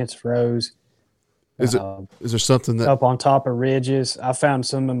 fence rows. Is there something that up on top of ridges? I found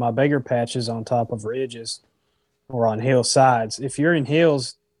some of my bigger patches on top of ridges or on hillsides. If you're in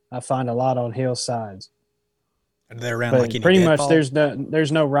hills, I find a lot on hillsides. Are they around But like any pretty much deadfall?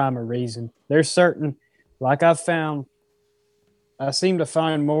 there's no rhyme or reason. There's certain, like I seem to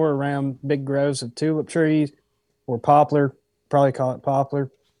find more around big groves of tulip trees or poplar, probably call it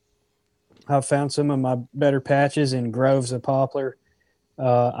poplar. I've found some of my better patches in groves of poplar.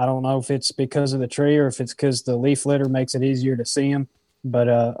 I don't know if it's because of the tree or if it's because the leaf litter makes it easier to see them, but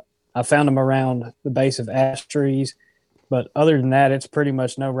I found them around the base of ash trees. But other than that, it's pretty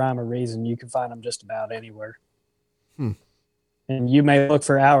much no rhyme or reason. You can find them just about anywhere. And you may look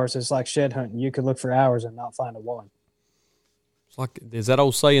for hours. It's like shed hunting. You could look for hours and not find a one. It's like, is that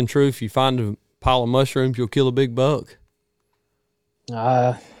old saying true? If you find a pile of mushrooms, you'll kill a big buck.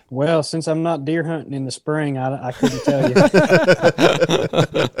 Well, since I'm not deer hunting in the spring, I couldn't tell you.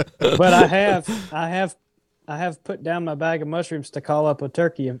 But I have put down my bag of mushrooms to call up a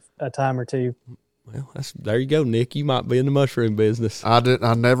turkey a time or two. Well, there you go, Nick. You might be in the mushroom business. I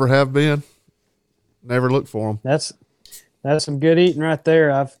never have been. Never looked for them. That's some good eating right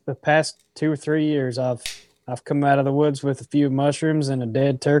there. The past 2 or 3 years, I've come out of the woods with a few mushrooms and a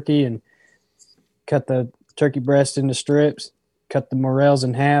dead turkey, and cut the turkey breast into strips, cut the morels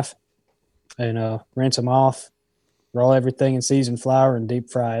in half, and rinse them off, roll everything in seasoned flour, and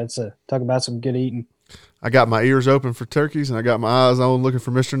deep fry. Talk about some good eating. I got my ears open for turkeys, and I got my eyes on looking for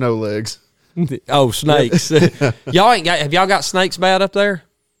Mr. No Legs. Oh, snakes! Have y'all got snakes bad up there?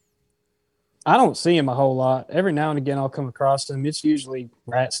 I don't see them a whole lot. Every now and again, I'll come across them. It's usually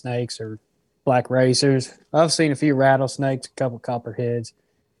rat snakes or black racers. I've seen a few rattlesnakes, a couple copperheads,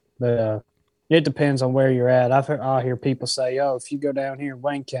 but it depends on where you're at. I hear people say, "Oh, if you go down here in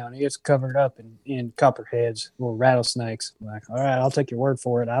Wayne County, it's covered up in copperheads or rattlesnakes." I'm like, all right, I'll take your word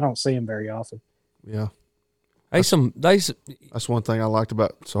for it. I don't see them very often. Yeah. That's one thing I liked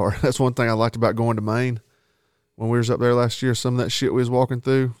about. Sorry, that's one thing I liked about going to Maine when we was up there last year. Some of that shit we was walking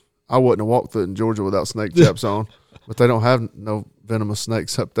through, I wouldn't have walked through it in Georgia without snake chaps on, but they don't have no venomous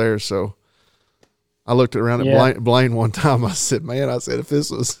snakes up there. So I looked around at Blaine one time. I said, "Man," I said, if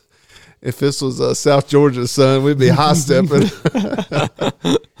this was South Georgia, son, we'd be high stepping."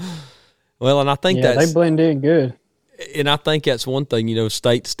 Well, and I think they blend in good. And I think that's one thing,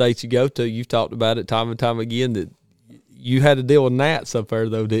 state to states you go to, you've talked about it time and time again, that you had to deal with gnats up there,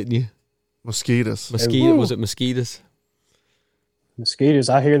 though, didn't you? Mosquitoes. Was it mosquitoes? Mosquitoes,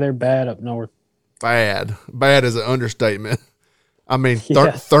 I hear they're bad up north. Bad. Bad is an understatement. I mean,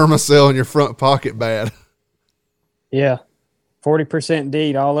 Thermacell in your front pocket bad. Yeah. 40%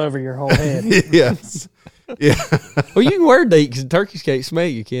 DEET all over your whole head. Yes. Yeah. Well, you can wear DEET because turkeys can't smell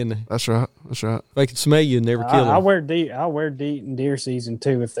you, can they? That's right. They can smell you and never kill them. I wear DEET in deer season,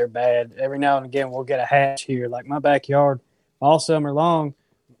 too, if they're bad. Every now and again, we'll get a hatch here. Like my backyard, all summer long.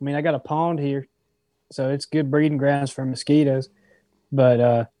 I mean, I got a pond here, so it's good breeding grounds for mosquitoes.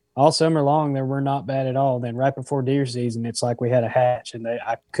 But all summer long, they were not bad at all. Then right before deer season, it's like we had a hatch, and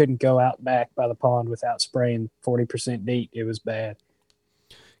I couldn't go out back by the pond without spraying 40% DEET. It was bad.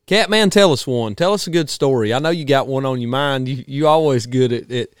 CatMan, tell us one. Tell us a good story. I know you got one on your mind. You always good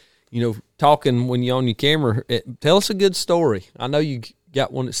at talking when you're on your camera. Tell us a good story. I know you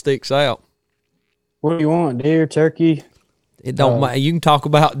got one that sticks out. What do you want? Deer, turkey? It don't matter. You can talk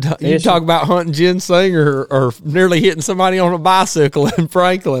about hunting ginseng or nearly hitting somebody on a bicycle in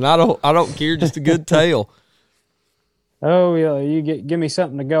Franklin. I don't care. Just a good tale. Oh yeah, you give me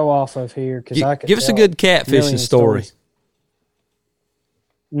something to go off of here because I can give us a good catfishing story.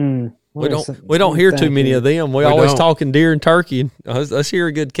 We don't hear too many of them. We always talking deer and turkey. Let's hear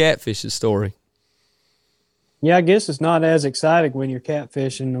a good catfishing story. Yeah, I guess it's not as exciting when you're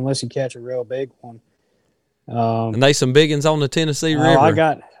catfishing unless you catch a real big one. And they some big ones on the Tennessee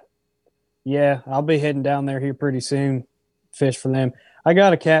River. I'll be heading down there here pretty soon. Fish for them. I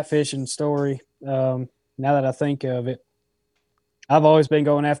got a catfishing story. Now that I think of it, I've always been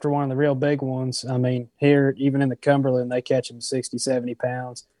going after one of the real big ones. I mean, here, even in the Cumberland, they catch them 60, 70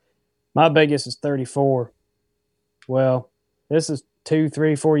 pounds. My biggest is 34. Well, this is 2,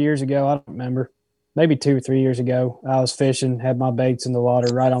 3, 4 years ago. I don't remember. maybe 2 or 3 years ago. I was fishing, had my baits in the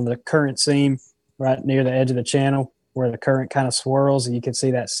water right on the current seam, right near the edge of the channel where the current kind of swirls and you can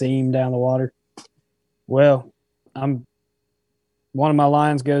see that seam down the water. Well, one of my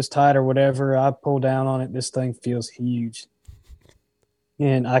lines goes tight or whatever. I pull down on it. This thing feels huge.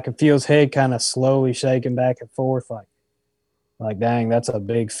 And I can feel his head kind of slowly shaking back and forth like, dang, that's a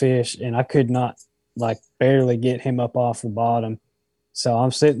big fish. And I could not, barely get him up off the bottom. So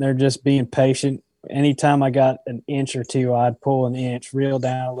I'm sitting there just being patient. Anytime I got an inch or two, I'd pull an inch, reel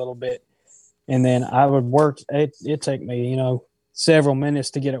down a little bit. And then I would work. It'd take me, several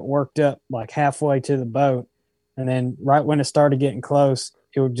minutes to get it worked up, like halfway to the boat. And then right when it started getting close,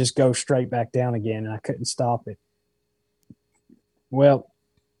 it would just go straight back down again, and I couldn't stop it. Well,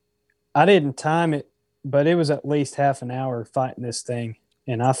 I didn't time it, but it was at least half an hour fighting this thing.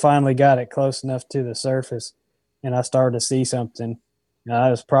 And I finally got it close enough to the surface, and I started to see something. Now,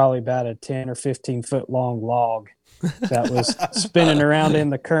 it was probably about a 10 or 15 foot long log that was spinning around in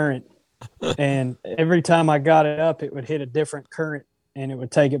the current. And every time I got it up, it would hit a different current, and it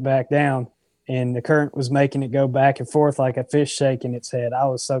would take it back down. And the current was making it go back and forth like a fish shaking its head. I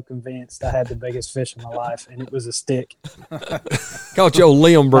was so convinced I had the biggest fish in my life, and it was a stick. Caught your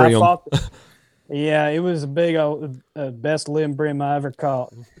limb brim. Yeah, it was a big old, best limb brim I ever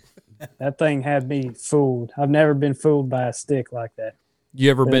caught. That thing had me fooled. I've never been fooled by a stick like that.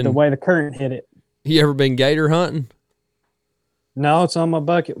 The way the current hit it? You ever been gator hunting? No, it's on my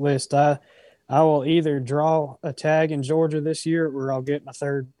bucket list. I will either draw a tag in Georgia this year, or I'll get my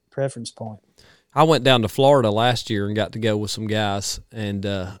third preference point. I went down to Florida last year and got to go with some guys. And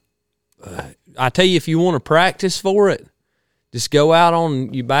I tell you, if you want to practice for it, just go out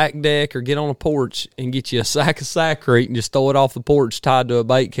on your back deck or get on a porch and get you a sack of saccharine and just throw it off the porch tied to a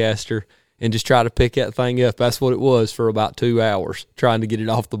bait caster and just try to pick that thing up. That's what it was for about 2 hours, trying to get it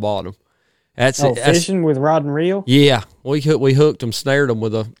off the bottom. Fishing with rod and reel? Yeah. We hooked them, snared them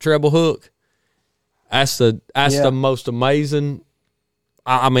with a treble hook. That's the most amazing –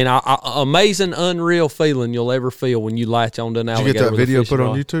 amazing, unreal feeling you'll ever feel when you latch onto an alligator. Did you get that video put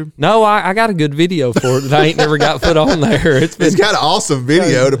on YouTube? No, I got a good video for it that I ain't never got put on there. He's got an awesome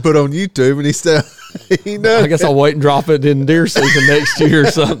video to put on YouTube, and I guess I'll wait and drop it in deer season next year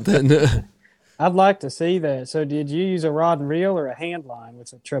or something. I'd like to see that. So did you use a rod and reel or a hand line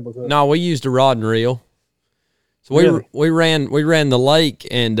with a treble hook? No, we used a rod and reel. So really? we ran the lake,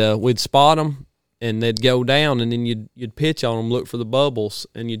 and we'd spot them. And they'd go down, and then you'd pitch on them, look for the bubbles,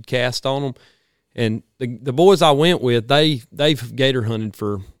 and you'd cast on them. And the boys I went with, they've gator hunted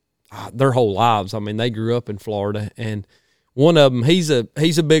for their whole lives. I mean, they grew up in Florida, and one of them, he's a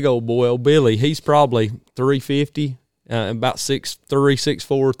big old boy, old Billy. He's probably 350, about 6'3", 6'4",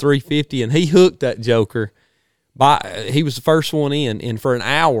 350, and he hooked that joker. He was the first one in, and for an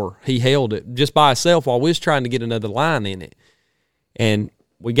hour he held it just by itself while we was trying to get another line in it. And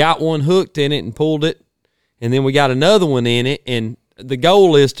we got one hooked in it and pulled it, and then we got another one in it, and the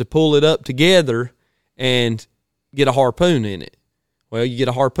goal is to pull it up together and get a harpoon in it. Well, you get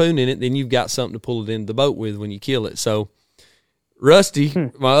a harpoon in it, then you've got something to pull it into the boat with when you kill it. So Rusty,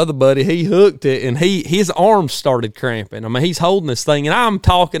 my other buddy, he hooked it, and his arms started cramping. I mean, he's holding this thing, and I'm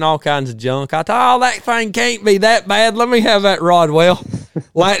talking all kinds of junk. I thought, that thing can't be that bad. Let me have that rod. Well,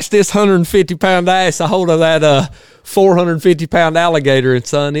 latch this 150-pound ass a hold of that 450-pound alligator, and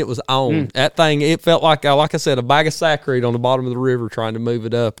son, it was on. That thing, it felt like I said, a bag of saccharine on the bottom of the river trying to move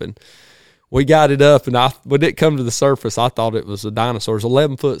it up, and we got it up, and when it come to the surface, I thought it was a dinosaur. It's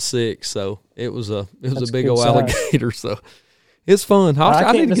 11'6", so it was a big old alligator. So it's fun.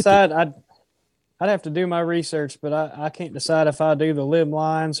 I can't decide. I'd have to do my research, but I can't decide if I do the limb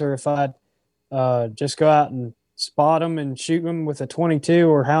lines or if I just go out and spot them and shoot them with a 22,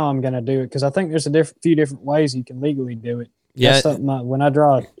 or how I'm going to do it, because I think there's a few different ways you can legally do it. Yeah, that's something when I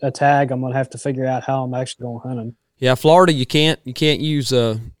draw a tag, I'm going to have to figure out how I'm actually going to hunt them. Yeah, Florida, you can't use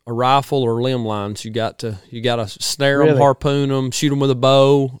a rifle or limb lines. You got to snare them, harpoon them, shoot them with a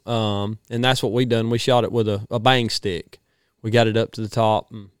bow, and that's what we done. We shot it with a bang stick. We got it up to the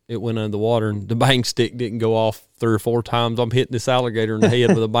top, and it went under the water, and the bang stick didn't go off 3 or 4 times. I'm hitting this alligator in the head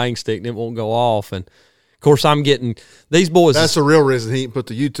with a bang stick, and it won't go off. And of course, I'm getting these boys. That's the real reason he didn't put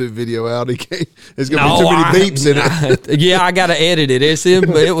the YouTube video out. He can't. There's going to be too many beeps in it. Yeah, I got to edit it.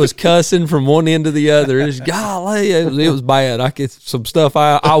 It was cussing from one end to the other. It's golly, it was bad. I get some stuff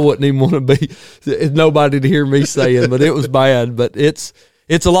I wouldn't even want to be nobody to hear me saying, but it was bad. But it's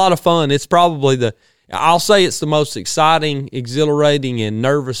a lot of fun. It's probably I'll say it's the most exciting, exhilarating, and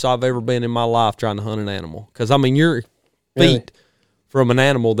nervous I've ever been in my life trying to hunt an animal. Because I mean, you're feet from an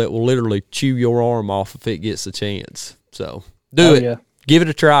animal that will literally chew your arm off if it gets a chance. So do it. Yeah. Give it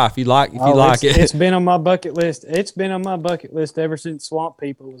a try if you like it. It's been on my bucket list. It's been on my bucket list ever since Swamp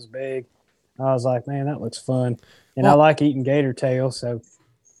People was big. I was like, man, that looks fun. And I like eating gator tail, so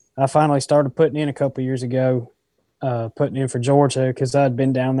I finally started putting in a couple years ago, putting in for Georgia because I'd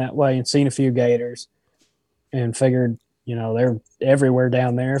been down that way and seen a few gators and figured, they're everywhere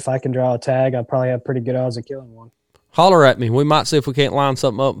down there. If I can draw a tag, I'd probably have pretty good odds of killing one. Holler at me. We might see if we can't line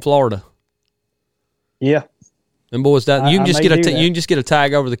something up in Florida. Yeah. And boys, you can just get you can just get a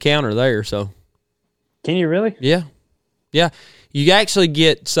tag over the counter there. So, can you really? Yeah. You actually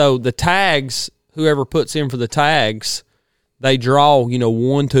get the tags. Whoever puts in for the tags, they draw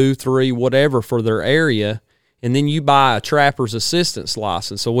 1, 2, 3, whatever for their area, and then you buy a trapper's assistance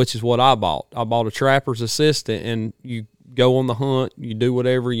license. So, which is what I bought. I bought a trapper's assistant, and you go on the hunt. You do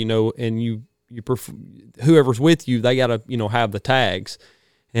whatever and you whoever's with you, they got to have the tags.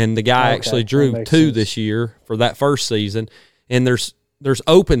 And the guy actually drew 2 sense. this year for that first season. And there's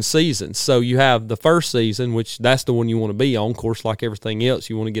open seasons. So you have the first season, which that's the one you want to be on. Of course, like everything else,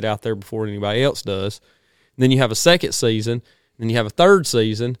 you want to get out there before anybody else does. And then you have a second season. And then you have a third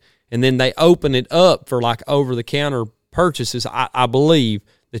season. And then they open it up for like over-the-counter purchases. I believe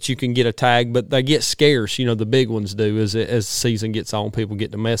that you can get a tag, but they get scarce. The big ones do. As the season gets on, people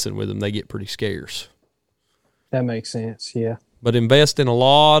get to messing with them. They get pretty scarce. That makes sense, yeah. But invest in a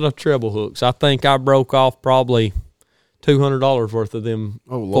lot of treble hooks. I think I broke off probably $200 worth of them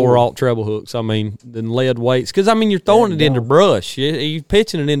 4-aught treble hooks. I mean, the lead weights. Because, you're throwing it into brush. You're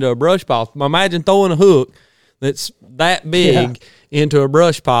pitching it into a brush pile. Imagine throwing a hook that's that big into a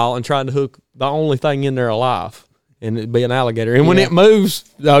brush pile and trying to hook the only thing in there alive. And it'd be an alligator. And when it moves,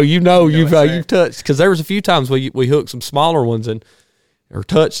 you've touched. Because there was a few times we hooked some smaller ones or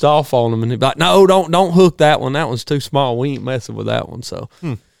touched off on them, and they'd be like, no, don't hook that one. That one's too small. We ain't messing with that one. So,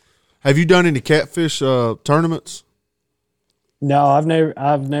 Have you done any catfish tournaments? No, I've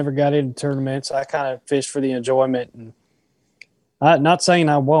never got into tournaments. I kind of fish for the enjoyment, and I'm not saying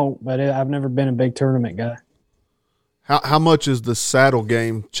I won't, but I've never been a big tournament guy. How much is the saddle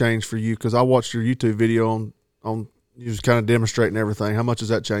game changed for you? Because I watched your YouTube video on you was kind of demonstrating everything. How much has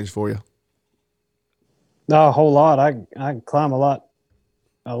that changed for you? No, a whole lot. I can climb a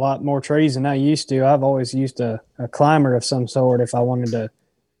lot more trees than I used to. I've always used a climber of some sort if I wanted to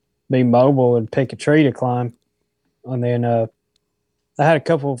be mobile and pick a tree to climb. And then I had a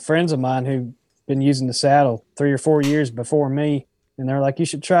couple of friends of mine who've been using the saddle 3 or 4 years before me, and they're like, you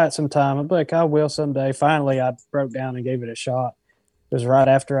should try it sometime. I'm like, I will someday. Finally, I broke down and gave it a shot. It was right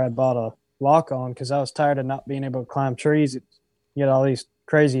after I bought a lock on because I was tired of not being able to climb trees. You had all these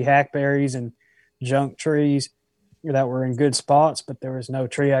crazy hackberries and junk trees that were in good spots, but there was no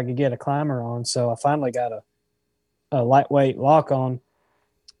tree I could get a climber on. So I finally got a lightweight lock on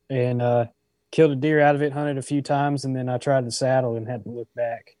and killed a deer out of it, hunted a few times, and then I tried the saddle and had to look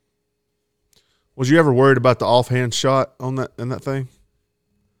back. Was you ever worried about the offhand shot on that thing?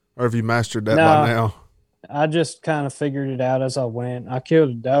 Or have you mastered that by now? I just kind of figured it out as I went. I killed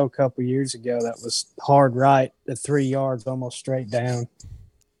a doe a couple years ago that was hard right at 3 yards, almost straight down.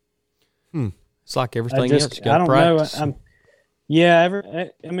 It's like everything else. You I don't practice. know.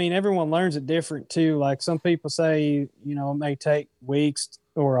 Everyone learns it different too. Like some people say, it may take weeks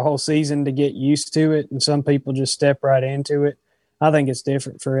or a whole season to get used to it, and some people just step right into it. I think it's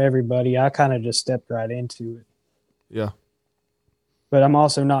different for everybody. I kind of just stepped right into it. Yeah. But I'm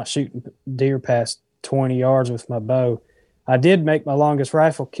also not shooting deer past 20 yards with my bow. I did make my longest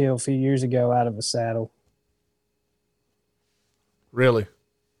rifle kill a few years ago out of a saddle. Really?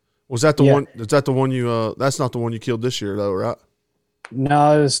 Was that the one? Is that the one you? That's not the one you killed this year, though, right?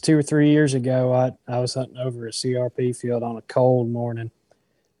 No, it was 2 or 3 years ago. I was hunting over a CRP field on a cold morning,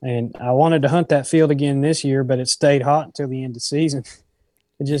 and I wanted to hunt that field again this year, but it stayed hot until the end of the season.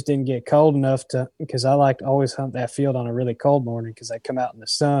 It just didn't get cold enough because I like to always hunt that field on a really cold morning because they come out in the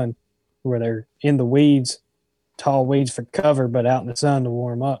sun where they're in the weeds, tall weeds for cover, but out in the sun to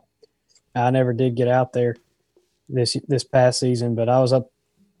warm up. I never did get out there this past season, but I was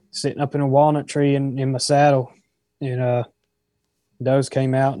sitting up in a walnut tree in my saddle, and does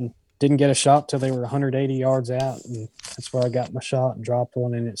came out and didn't get a shot till they were 180 yards out, and that's where I got my shot and dropped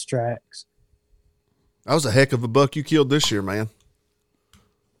one in its tracks. That was a heck of a buck you killed this year, man.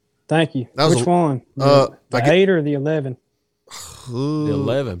 Thank you. Which one? The 8 or the 11? The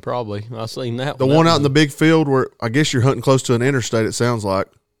 11, probably. I seen that one. The one out in the big field where I guess you're hunting close to an interstate, it sounds like.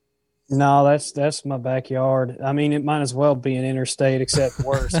 No, that's my backyard. I mean, it might as well be an interstate, except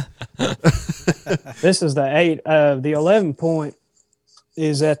worse. This is the 8. The 11 point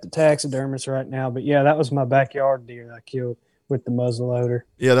is at the taxidermist right now. But, yeah, that was my backyard deer I killed with the muzzleloader.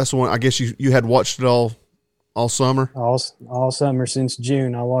 Yeah, that's the one. I guess you had watched it all all summer. All summer since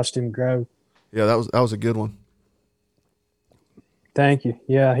June. I watched him grow. Yeah, that was a good one. Thank you.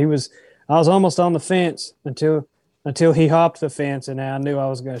 Yeah, I was almost on the fence until he hopped the fence, and I knew I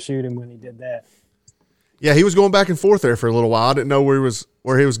was going to shoot him when he did that. Yeah, he was going back and forth there for a little while. I didn't know where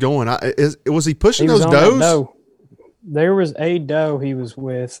he was going. Was he pushing He was those on that does? doe. There was a doe he was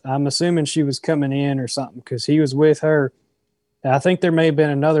with. I'm assuming she was coming in or something because he was with her. I think there may have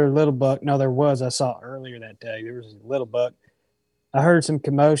been another little buck. No, there was. I saw earlier that day. There was a little buck. I heard some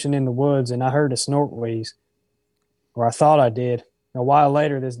commotion in the woods, and I heard a snort wheeze, or I thought I did. A while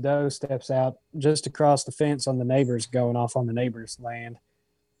later, this doe steps out just across the fence on the neighbor's, going off on the neighbor's land.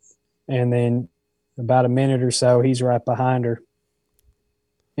 And then about a minute or so, he's right behind her.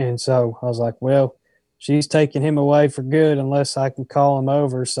 And so I was like, well, she's taking him away for good unless I can call him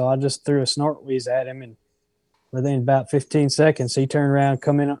over. So I just threw a snort wheeze at him, and within about 15 seconds, he turned around,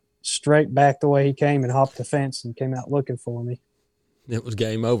 come in straight back the way he came, and hopped the fence and came out looking for me. It was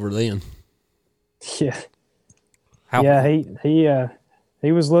game over then. Yeah.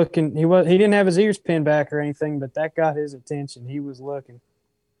 He was looking. He didn't have his ears pinned back or anything, but that got his attention. He was looking.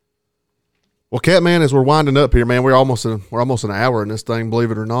 Well, CatMan, as we're winding up here, man, we're almost an hour in this thing,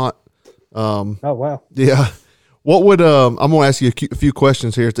 believe it or not. Oh wow. Yeah. What would I'm going to ask you a few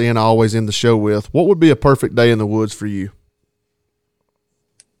questions here at the end. I always end the show with. What would be a perfect day in the woods for you?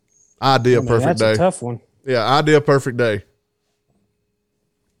 Perfect day. That's a tough one. Yeah, ideal perfect day.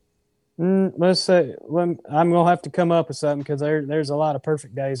 Let's say I'm gonna have to come up with something because there's a lot of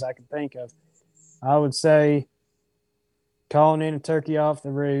perfect days I can think of. I would say calling in a turkey off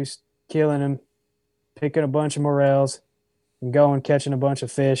the roost, killing him, picking a bunch of morels, and going catching a bunch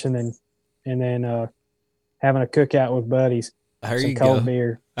of fish, and then having a cookout with buddies. There some you cold go.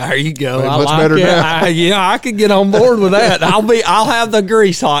 beer. There you go. Hey, I much like better it. now. Yeah, I could get on board with that. I'll have the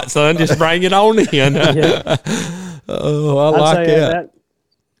grease hot, son. Just bring it on in. Yeah. Oh, I I'd like say that.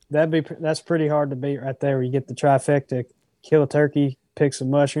 That's pretty hard to beat right there. Where you get the trifecta: kill a turkey, pick some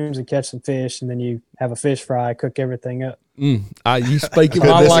mushrooms, and catch some fish, and then you have a fish fry, cook everything up. You speaking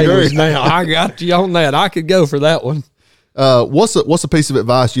my language now. I got you on that. I could go for that one. What's a piece of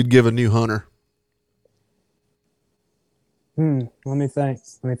advice you'd give a new hunter? Let me think.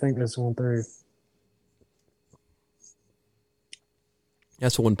 Let me think this one through.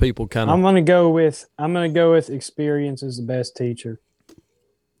 That's when people kind of. I'm gonna go with experience is the best teacher.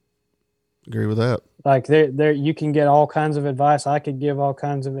 Agree with that. Like there you can get all kinds of advice. I could give all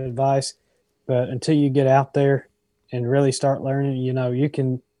kinds of advice, but until you get out there and really start learning, you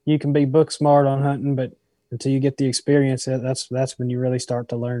can be book smart on hunting, but until you get the experience, that's when you really start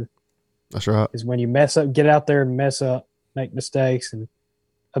to learn. That's right. Is when you mess up, get out there and mess up, make mistakes, and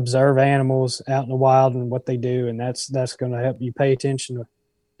observe animals out in the wild and what they do, and that's going to help you pay attention to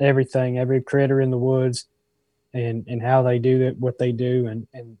everything, every critter in the woods, and how they do it, what they do,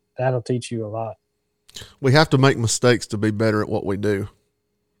 and that'll teach you a lot. We have to make mistakes to be better at what we do.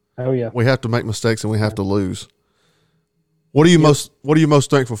 Oh yeah, we have to make mistakes and we have to lose. What are you most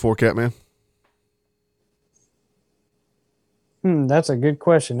thankful for, CatMan? That's a good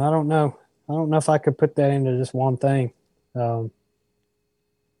question. I don't know if I could put that into just one thing. I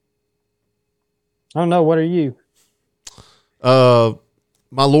don't know. What are you?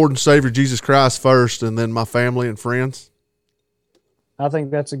 My Lord and Savior Jesus Christ first, and then my family and friends. I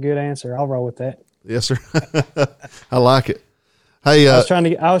think that's a good answer. I'll roll with that. Yes, sir. I like it. Hey, I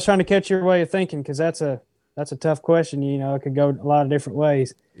was trying to catch your way of thinking because that's a tough question. It could go a lot of different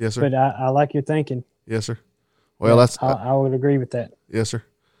ways. Yes, sir. But I like your thinking. Yes, sir. Well, I would agree with that. Yes, sir.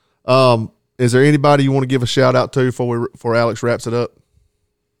 Is there anybody you want to give a shout out to before Alex wraps it up?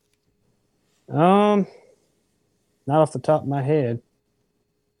 Not off the top of my head.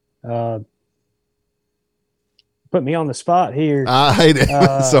 Put me on the spot here. I hate it.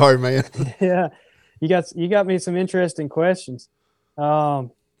 Sorry, man. Yeah, you got me some interesting questions.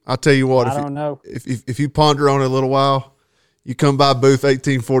 I'll tell you what. I don't know if you ponder on it a little while, you come by booth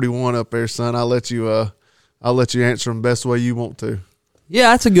 1841 up there, son. I'll let you answer them best way you want to.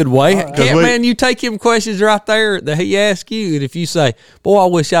 Yeah, that's a good way. Right. Man, you take him questions right there that he asks you, and if you say, boy, I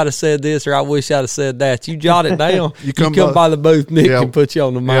wish I'd have said this or I wish I'd have said that, you jot it down. you come by the booth, Nick, and put you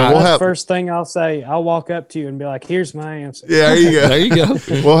on the mic. Yeah, that's the first thing I'll say. I'll walk up to you and be like, here's my answer. Yeah, there you go. There you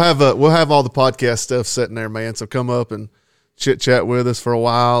go. We'll have all the podcast stuff sitting there, man. So come up and chit-chat with us for a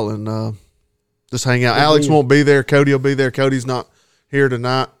while and just hang out. Alex won't be there. Cody will be there. Cody's not here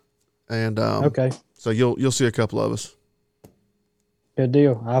tonight. And okay. So you'll see a couple of us. Good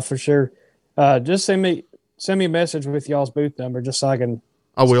deal. I for sure. Just send me a message with y'all's booth number just so I can.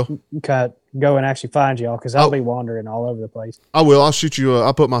 I will. Go and actually find y'all because I'll be wandering all over the place. I will. I'll shoot you.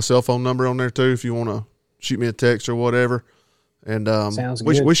 I'll put my cell phone number on there too if you want to shoot me a text or whatever. And Sounds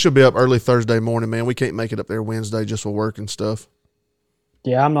good. we should be up early Thursday morning, man. We can't make it up there Wednesday just for work and stuff.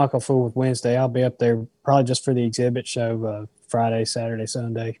 Yeah, I'm not gonna fool with Wednesday. I'll be up there probably just for the exhibit show Friday, Saturday,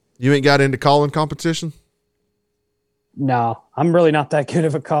 Sunday. You ain't got into calling competition? No, I'm really not that good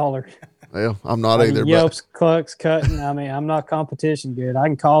of a caller. Well, I'm not either. Yelps, clucks, cutting. I mean, I'm not competition good. I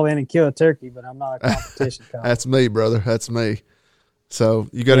can call in and kill a turkey, but I'm not a competition caller. That's me, brother. That's me. So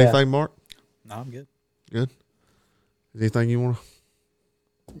you got anything, Mark? No, I'm good. Good. Anything you want to?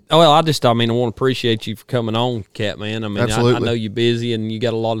 Oh, well, I want to appreciate you for coming on, CatMan. I mean, I know you're busy and you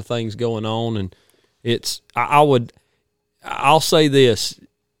got a lot of things going on, and I'll say this,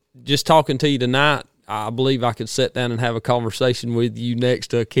 just talking to you tonight, I believe I could sit down and have a conversation with you next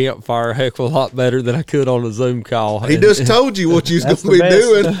to a campfire a heck of a lot better than I could on a Zoom call. He just told you what you was going to be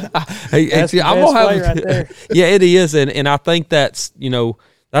doing. That's the best play right there. Yeah, it is, and I think that's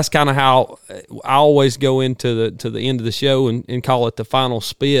that's kind of how I always go into the end of the show and call it the final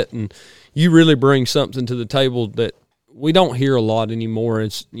spit. And you really bring something to the table that we don't hear a lot anymore.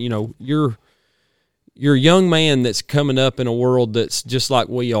 It's you're a young man that's coming up in a world that's just like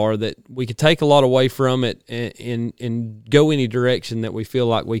we are, that we could take a lot away from it and go any direction that we feel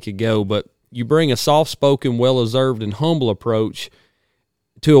like we could go. But you bring a soft-spoken, well-reserved, and humble approach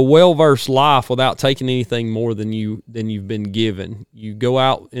to a well-versed life without taking anything more than you've been given. You go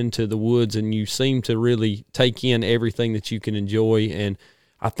out into the woods and you seem to really take in everything that you can enjoy. And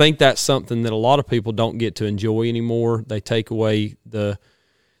I think that's something that a lot of people don't get to enjoy anymore. They take away the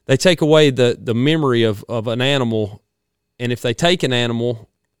memory of an animal, and if they take an animal,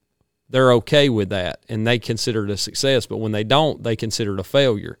 they're okay with that, and they consider it a success. But when they don't, they consider it a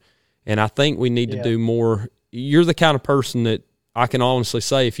failure. And I think we need to do more. You're the kind of person that I can honestly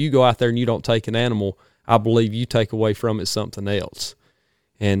say, if you go out there and you don't take an animal, I believe you take away from it something else.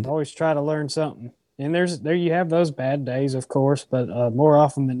 And always try to learn something. And there you have those bad days, of course, but more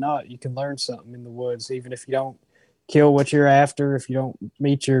often than not, you can learn something in the woods, even if you don't kill what you're after. If you don't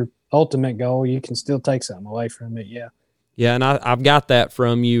meet your ultimate goal, you can still take something away from it. Yeah. Yeah. And I've got that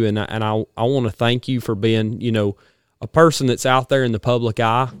from you. And I want to thank you for being, a person that's out there in the public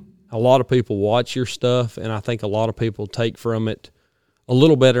eye. A lot of people watch your stuff, and I think a lot of people take from it a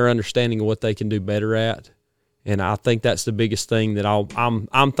little better understanding of what they can do better at. And I think that's the biggest thing that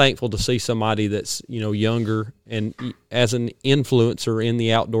I'm thankful to see somebody that's, younger, and as an influencer in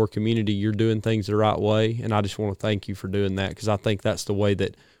the outdoor community, you're doing things the right way. And I just want to thank you for doing that, because I think that's the way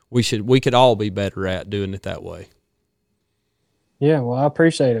that we could all be better at doing it that way. Yeah. Well, I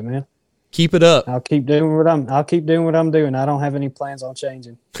appreciate it, man. Keep it up. I'll keep doing what I'm doing. I don't have any plans on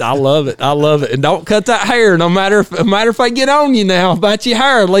changing. I love it. And don't cut that hair. No matter if I get on you now about your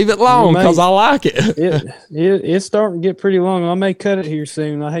hair, leave it long, because I like it. It's starting to get pretty long. I may cut it here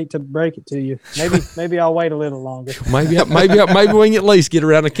soon. I hate to break it to you. Maybe I'll wait a little longer. Maybe we can at least get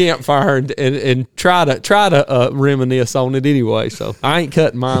around a campfire and try to reminisce on it anyway. So I ain't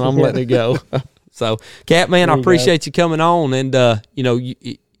cutting mine. I'm letting it go. So, CatMan, I appreciate you coming on, and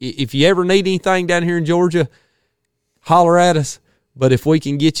if you ever need anything down here in Georgia, holler at us. But if we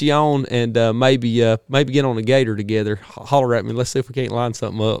can get you on and maybe get on a gator together, holler at me. Let's see if we can't line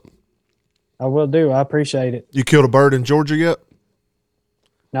something up. I will do. I appreciate it. You killed a bird in Georgia yet?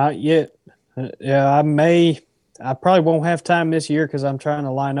 Not yet. Yeah, I probably won't have time this year because I'm trying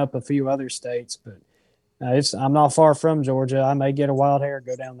to line up a few other states. But I'm not far from Georgia. I may get a wild hare,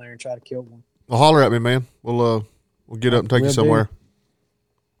 go down there and try to kill one. Well, holler at me, man. We'll get up and take you somewhere.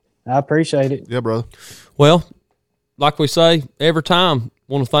 I appreciate it. Yeah, brother. Well, like we say every time,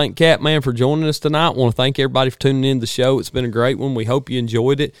 want to thank CatMan for joining us tonight. Want to thank everybody for tuning in to the show. It's been a great one. We hope you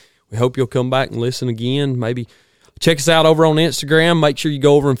enjoyed it. We hope you'll come back and listen again. Maybe check us out over on Instagram. Make sure you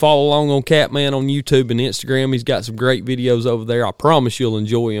go over and follow along on CatMan on YouTube and Instagram. He's got some great videos over there. I promise you'll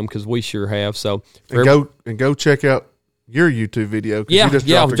enjoy them, because we sure have. So go check out your YouTube video.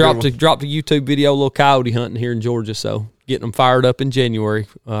 I've dropped a YouTube video, a little coyote hunting here in Georgia. So getting them fired up in January.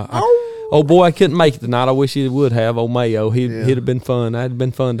 Oh boy, I couldn't make it tonight. I wish he would have. Old Mayo, he'd have been fun. It'd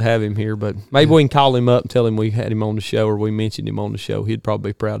been fun to have him here, but maybe we can call him up and tell him we had him on the show, or we mentioned him on the show. He'd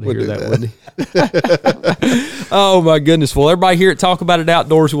probably be proud to hear that, wouldn't he? Oh my goodness! Well, everybody here at Talk About It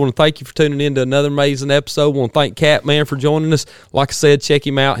Outdoors, we want to thank you for tuning in to another amazing episode. We want to thank CatMan for joining us. Like I said, check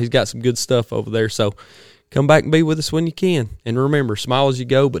him out. He's got some good stuff over there. So come back and be with us when you can. And remember, smile as you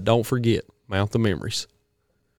go, but don't forget, mount the memories.